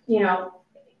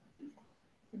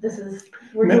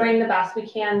we're doing the best we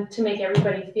can to make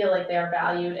everybody feel like they are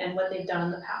valued and what they've done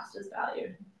in the past is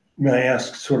valued. May I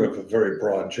ask sort of a very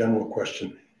broad general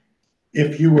question?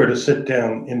 If you were to sit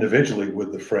down individually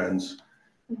with the Friends,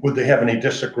 would they have any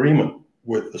disagreement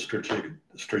with the strategic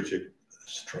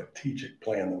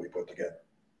plan that we put together?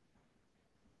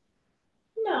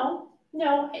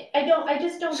 No, I don't. I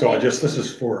just don't. So this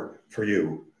is for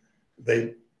you.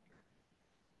 They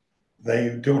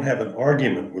don't have an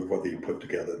argument with what you put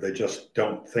together. They just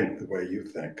don't think the way you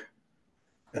think,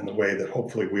 and the way that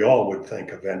hopefully we all would think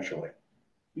eventually.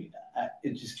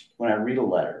 It just, when I read a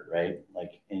letter, right,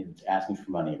 like, and it's asking for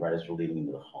money right as we're leading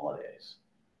into the holidays,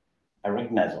 I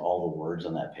recognize all the words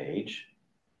on that page,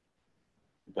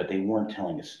 but they weren't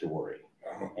telling a story.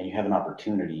 And you have an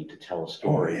opportunity to tell a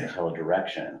story, to tell a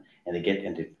direction, and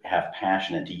to have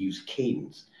passion and to use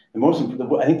cadence. I think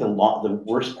the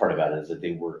worst part about it is that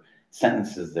they were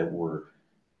sentences that were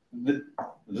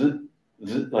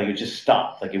like it just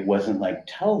stopped. Like it wasn't like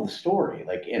tell the story.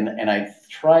 Like and I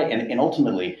try and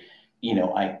ultimately,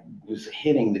 I was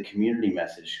hitting the community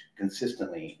message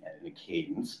consistently in a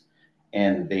cadence,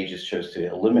 and they just chose to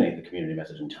eliminate the community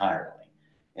message entirely.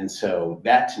 And so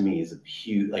that to me is a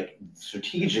huge, like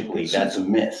strategically, that's a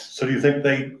miss. So do you think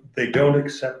they don't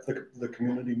accept the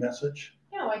community message?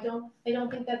 No, I don't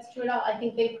think that's true at all. I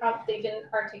think they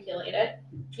didn't articulate it,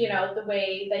 the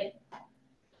way that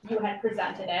you had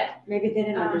presented it. Maybe they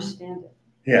didn't understand it.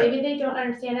 Yeah. Maybe they don't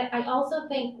understand it. I also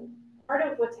think part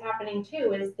of what's happening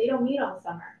too is they don't meet all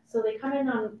summer. So they come in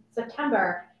on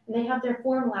September and they have their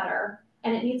form letter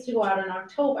and it needs to go out in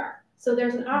October. So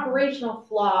there's an operational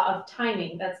flaw of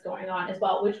timing that's going on as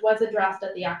well, which was addressed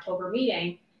at the October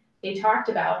meeting. They talked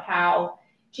about how,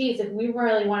 geez, if we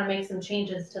really want to make some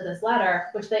changes to this letter,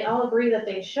 which they all agree that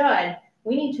they should,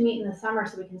 we need to meet in the summer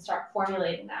so we can start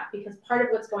formulating that. Because part of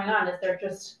what's going on is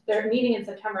they're meeting in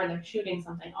September and they're shooting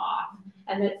something off.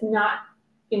 And it's not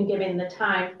been given the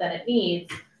time that it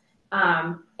needs.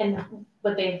 And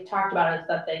what they've talked about is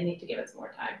that they need to give it some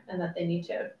more time and that they need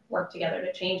to work together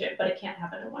to change it, but it can't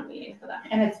happen in one meeting for them.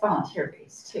 And it's volunteer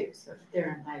based too, so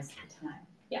therein lies the time.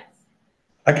 Yes.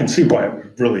 I can see why it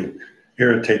would really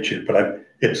irritate you, but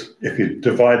if you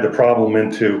divide the problem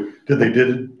into, did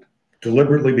it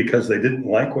deliberately because they didn't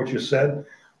like what you said,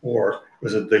 or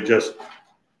was it they just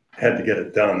had to get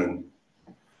it done?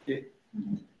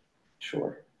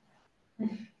 Sure.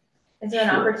 Is there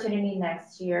an opportunity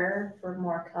next year for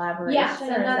more collaboration? Yes, and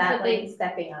or is that's that what they- like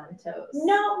stepping on toes?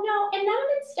 No, and none of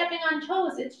it's stepping on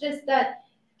toes. It's just that,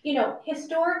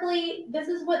 historically, this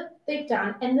is what they've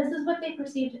done, and this is what they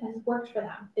perceived has worked for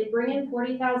them. They bring in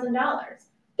 $40,000.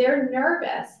 They're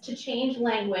nervous to change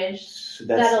language. So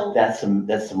that's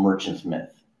the merchant's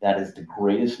myth. That is the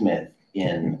greatest myth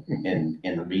in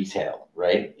retail,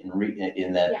 right?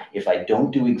 In that, yeah. If I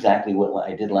don't do exactly what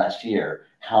I did last year,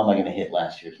 how am I going to hit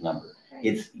last year's number? Right.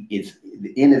 It's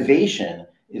the innovation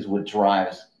is what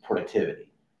drives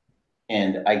productivity.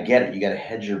 And I get it, you gotta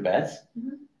hedge your bets,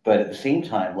 but at the same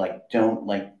time, like, don't,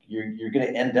 like, you're gonna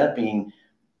end up being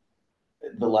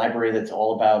the library that's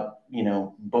all about, you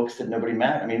know, books that nobody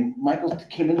matter. I mean, Michael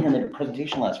came in here and made a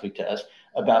presentation last week to us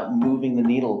about moving the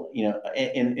needle, you know,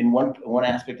 in one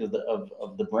aspect of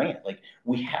the brand. Like,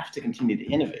 we have to continue to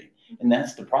innovate. And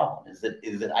that's the problem, is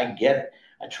that I get it.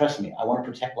 Trust me, I want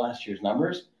to protect last year's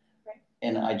numbers. Right.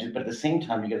 And but at the same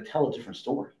time, you got to tell a different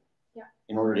story. Yeah.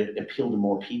 In order to appeal to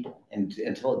more people and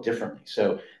tell it differently.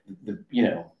 So you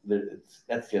know,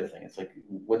 that's the other thing. It's like,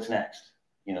 what's next?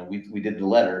 You know, we did the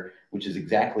letter, which is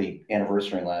exactly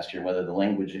anniversary last year, whether the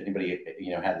language anybody,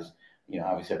 you know, has, you know,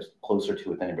 obviously I was closer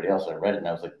to it than anybody else. I read it and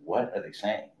I was like, what are they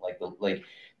saying? Like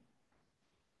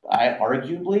I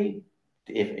arguably,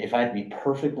 if I had to be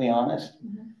perfectly honest,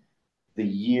 the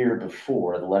year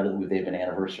before, the letter that they've been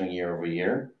anniversarying year over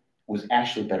year was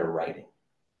actually better writing.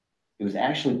 It was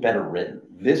actually better written.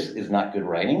 This is not good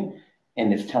writing,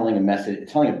 and it's telling a message.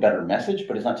 It's telling a better message,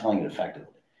 but it's not telling it effectively.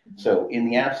 So, in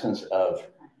the absence of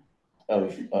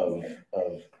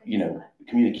you know,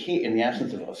 communicate, in the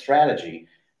absence of strategy,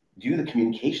 do the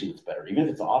communication that's better. Even if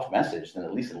it's off message, then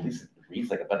at least it reads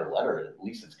like a better letter. At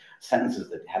least it's sentences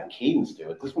that have cadence to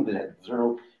it. This one that had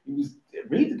zero.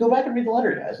 Go back and read the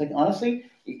letter, guys. Like, honestly,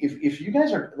 if you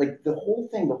guys are like, the whole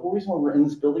thing, the whole reason why we're in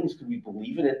this building is because we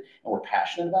believe in it and we're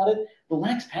passionate about it. The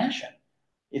lacks passion.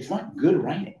 It's not good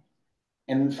writing.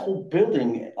 And this whole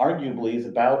building arguably is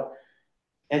about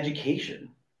education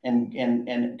and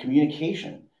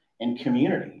communication and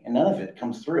community, and none of it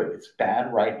comes through. It's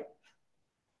bad writing.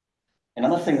 And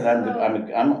I'm not saying that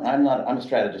I'm a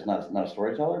strategist, not a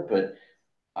storyteller, but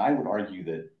I would argue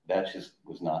that just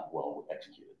was not well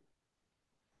executed.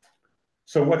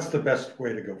 So what's the best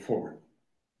way to go forward?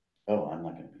 Oh, I'm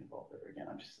not going to be involved ever again.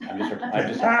 I'm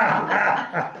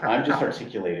just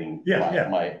articulating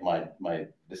my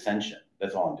dissension.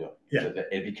 That's all I'm doing. Yeah. So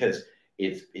because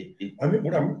I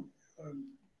mean,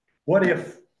 what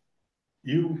if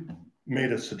you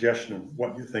made a suggestion of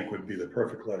what you think would be the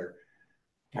perfect letter,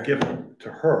 give it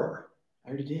to her? I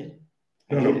already did.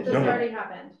 This already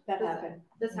happened.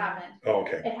 This happened. Oh,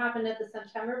 okay. It happened at the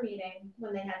September meeting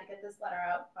when they had to get this letter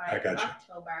out by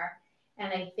October.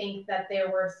 And I think that there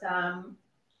were some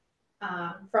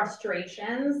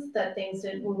frustrations that things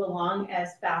didn't move along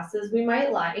as fast as we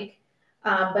might like.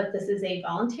 But this is a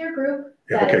volunteer group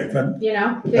that is, you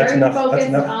know, very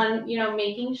focused on, you know,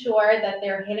 making sure that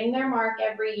they're hitting their mark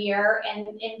every year, and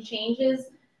change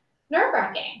is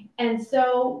nerve-wracking. And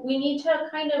so we need to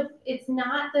kind of, it's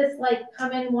not this like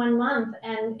come in 1 month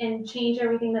and change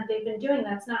everything that they've been doing.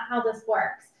 That's not how this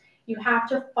works. You have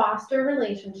to foster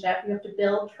relationship, you have to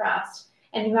build trust,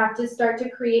 and you have to start to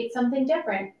create something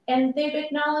different. And they've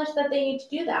acknowledged that they need to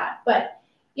do that. But,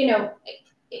 you know,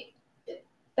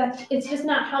 it's just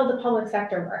not how the public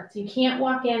sector works. You can't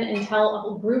walk in and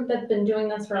tell a group that's been doing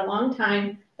this for a long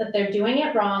time that they're doing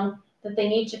it wrong, that they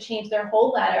need to change their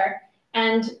whole letter,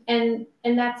 and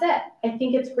that's it. I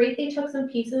think it's great they took some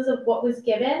pieces of what was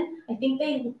given. I think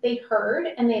they heard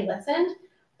and they listened,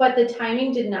 but the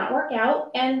timing did not work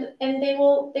out, and they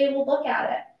will look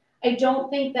at it. I don't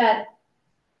think that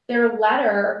their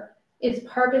letter is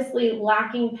purposely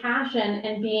lacking passion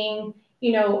and being,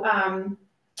 you know,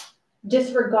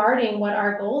 disregarding what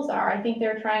our goals are. I think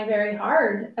they're trying very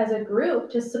hard as a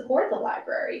group to support the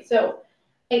library. So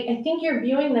I think you're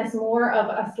viewing this more of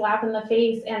a slap in the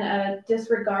face and a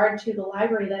disregard to the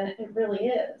library than it really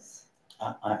is.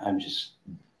 I'm just,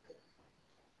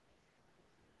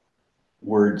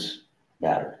 words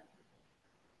matter.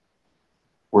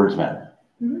 Words matter,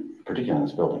 particularly in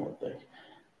this building, I think.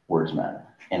 Words matter.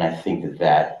 And I think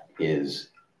that is,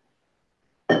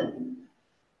 and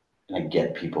I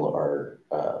get people are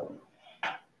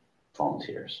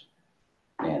volunteers,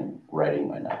 and writing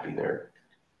might not be their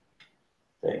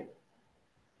thing.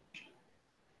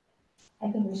 I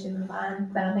think we should move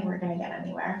on. I don't think we're going to get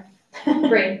anywhere.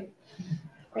 Great.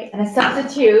 And a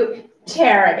substitute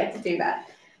chair, I get to do that.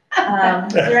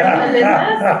 Is there any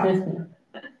other business?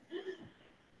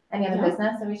 Any other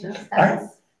business that we should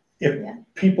discuss? If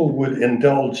people would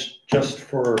indulge just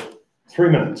for 3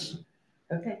 minutes.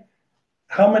 Okay.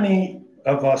 How many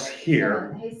of us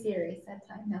here? Hey Siri, set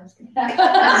time. No, I'm just kidding.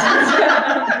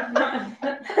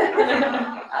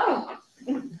 Oh.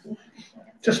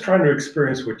 Just trying to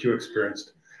experience what you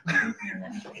experienced. I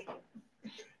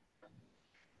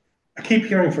keep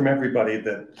hearing from everybody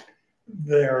that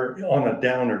they're on a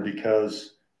downer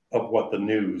because of what the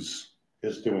news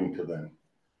is doing to them.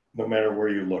 No matter where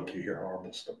you look, you hear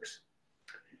horrible stories.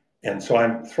 And so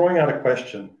I'm throwing out a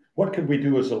question. What could we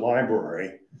do as a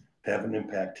library to have an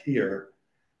impact here?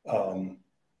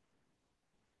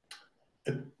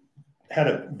 had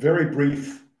a very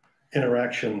brief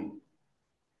interaction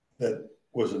that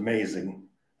was amazing.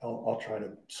 I'll try to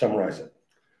summarize it.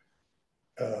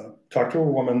 Talked to a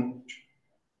woman.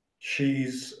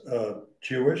 She's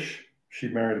Jewish. She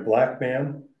married a black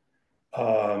man.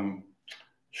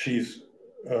 She's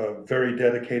very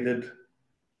dedicated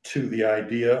to the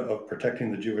idea of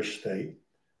protecting the Jewish state.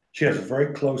 She has a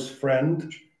very close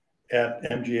friend at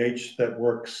MGH that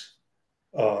works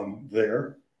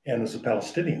there and is a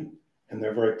Palestinian, and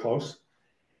they're very close.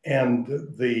 And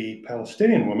the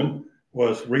Palestinian woman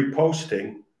was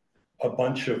reposting a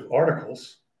bunch of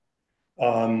articles,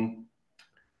 and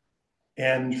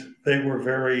they were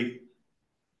very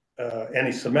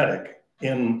anti-Semitic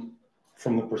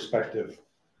from the perspective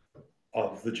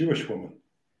of the Jewish woman.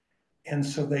 And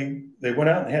so they went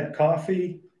out and had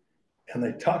coffee, and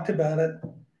they talked about it.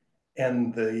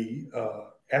 And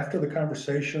after the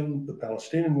conversation, the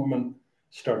Palestinian woman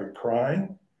started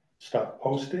crying, stopped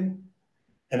posting.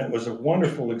 And it was a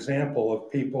wonderful example of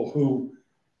people who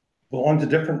belonged to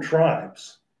different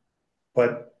tribes,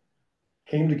 but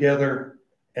came together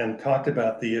and talked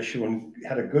about the issue and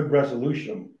had a good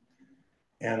resolution.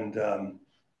 And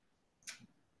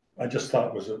I just thought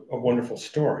it was a wonderful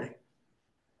story.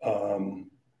 And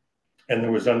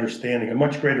there was understanding, a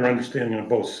much greater understanding on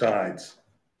both sides.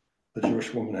 The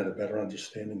Jewish woman had a better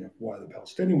understanding of why the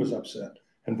Palestinian was upset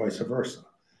and vice versa.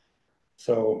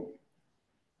 So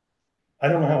I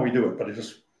don't know how we do it, but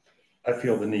I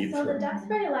feel the need So for the it.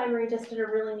 Duxbury Library just did a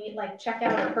really neat, like, check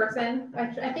out a person.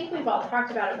 I think we've all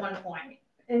talked about it at one point.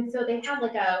 And so they had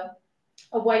like a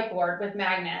whiteboard with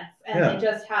magnets, and they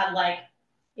just had like,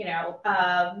 you know,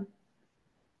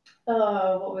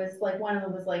 what was like, one of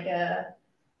them was like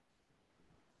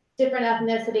different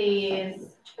ethnicities,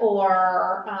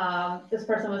 or this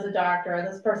person was a doctor,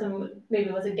 this person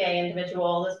maybe was a gay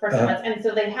individual, this person was, and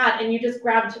so they had, and you just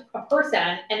grabbed a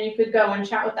person and you could go and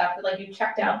chat with that, like you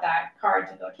checked out that card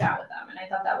to go chat with them. And I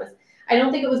thought that was, I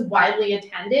don't think it was widely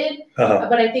attended,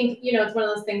 but I think, you know, it's one of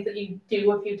those things that you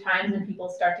do a few times and people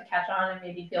start to catch on and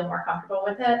maybe feel more comfortable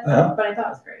with it. But I thought it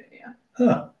was a great idea.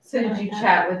 So did you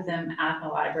chat with them at the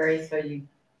library? So you.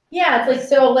 Yeah, it's like,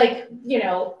 so like, you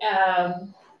know,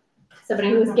 somebody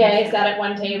who was gay sat at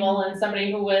one table, and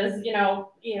somebody who was, you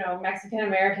know, Mexican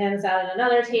American sat at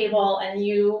another table, and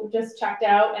you just checked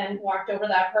out and walked over to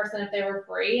that person if they were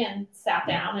free and sat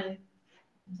down and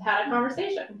had a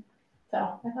conversation. So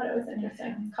I thought it was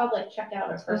interesting. It's called like check out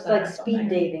a person. It's like speed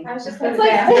dating. I was just It's gonna like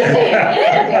say. speed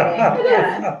Yeah. dating. It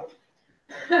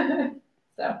is.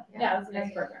 So yeah, it was a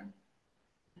nice program.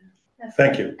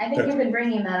 Thank you. I think you've been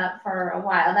bringing that up for a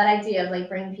while, that idea of like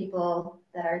bringing people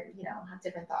that are, you know, have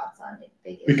different thoughts on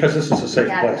big issues. Because this is a safe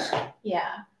together. place.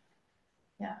 Yeah.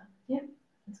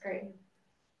 That's great.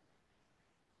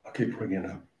 I'll keep bringing it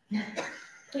up.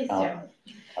 Please do. I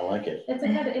like it. It's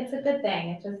a good thing.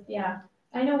 It just, yeah.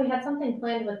 I know we had something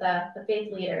planned with the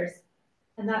faith leaders,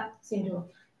 and that seemed to have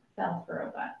fell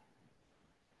through, but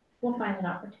we'll find an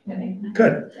opportunity.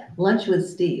 Good. Lunch with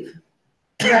Steve.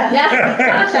 Yeah.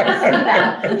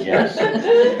 Yes.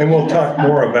 And we'll talk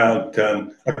more about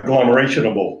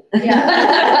agglomerationable.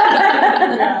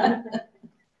 Yeah.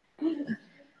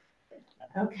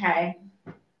 Okay.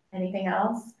 Anything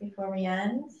else before we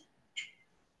end?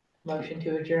 Motion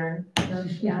to adjourn.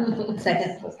 Yeah.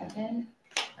 Second.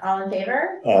 All in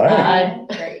favor? All right.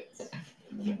 Great.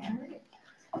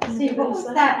 Steve, what was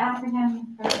that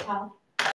acronym for health?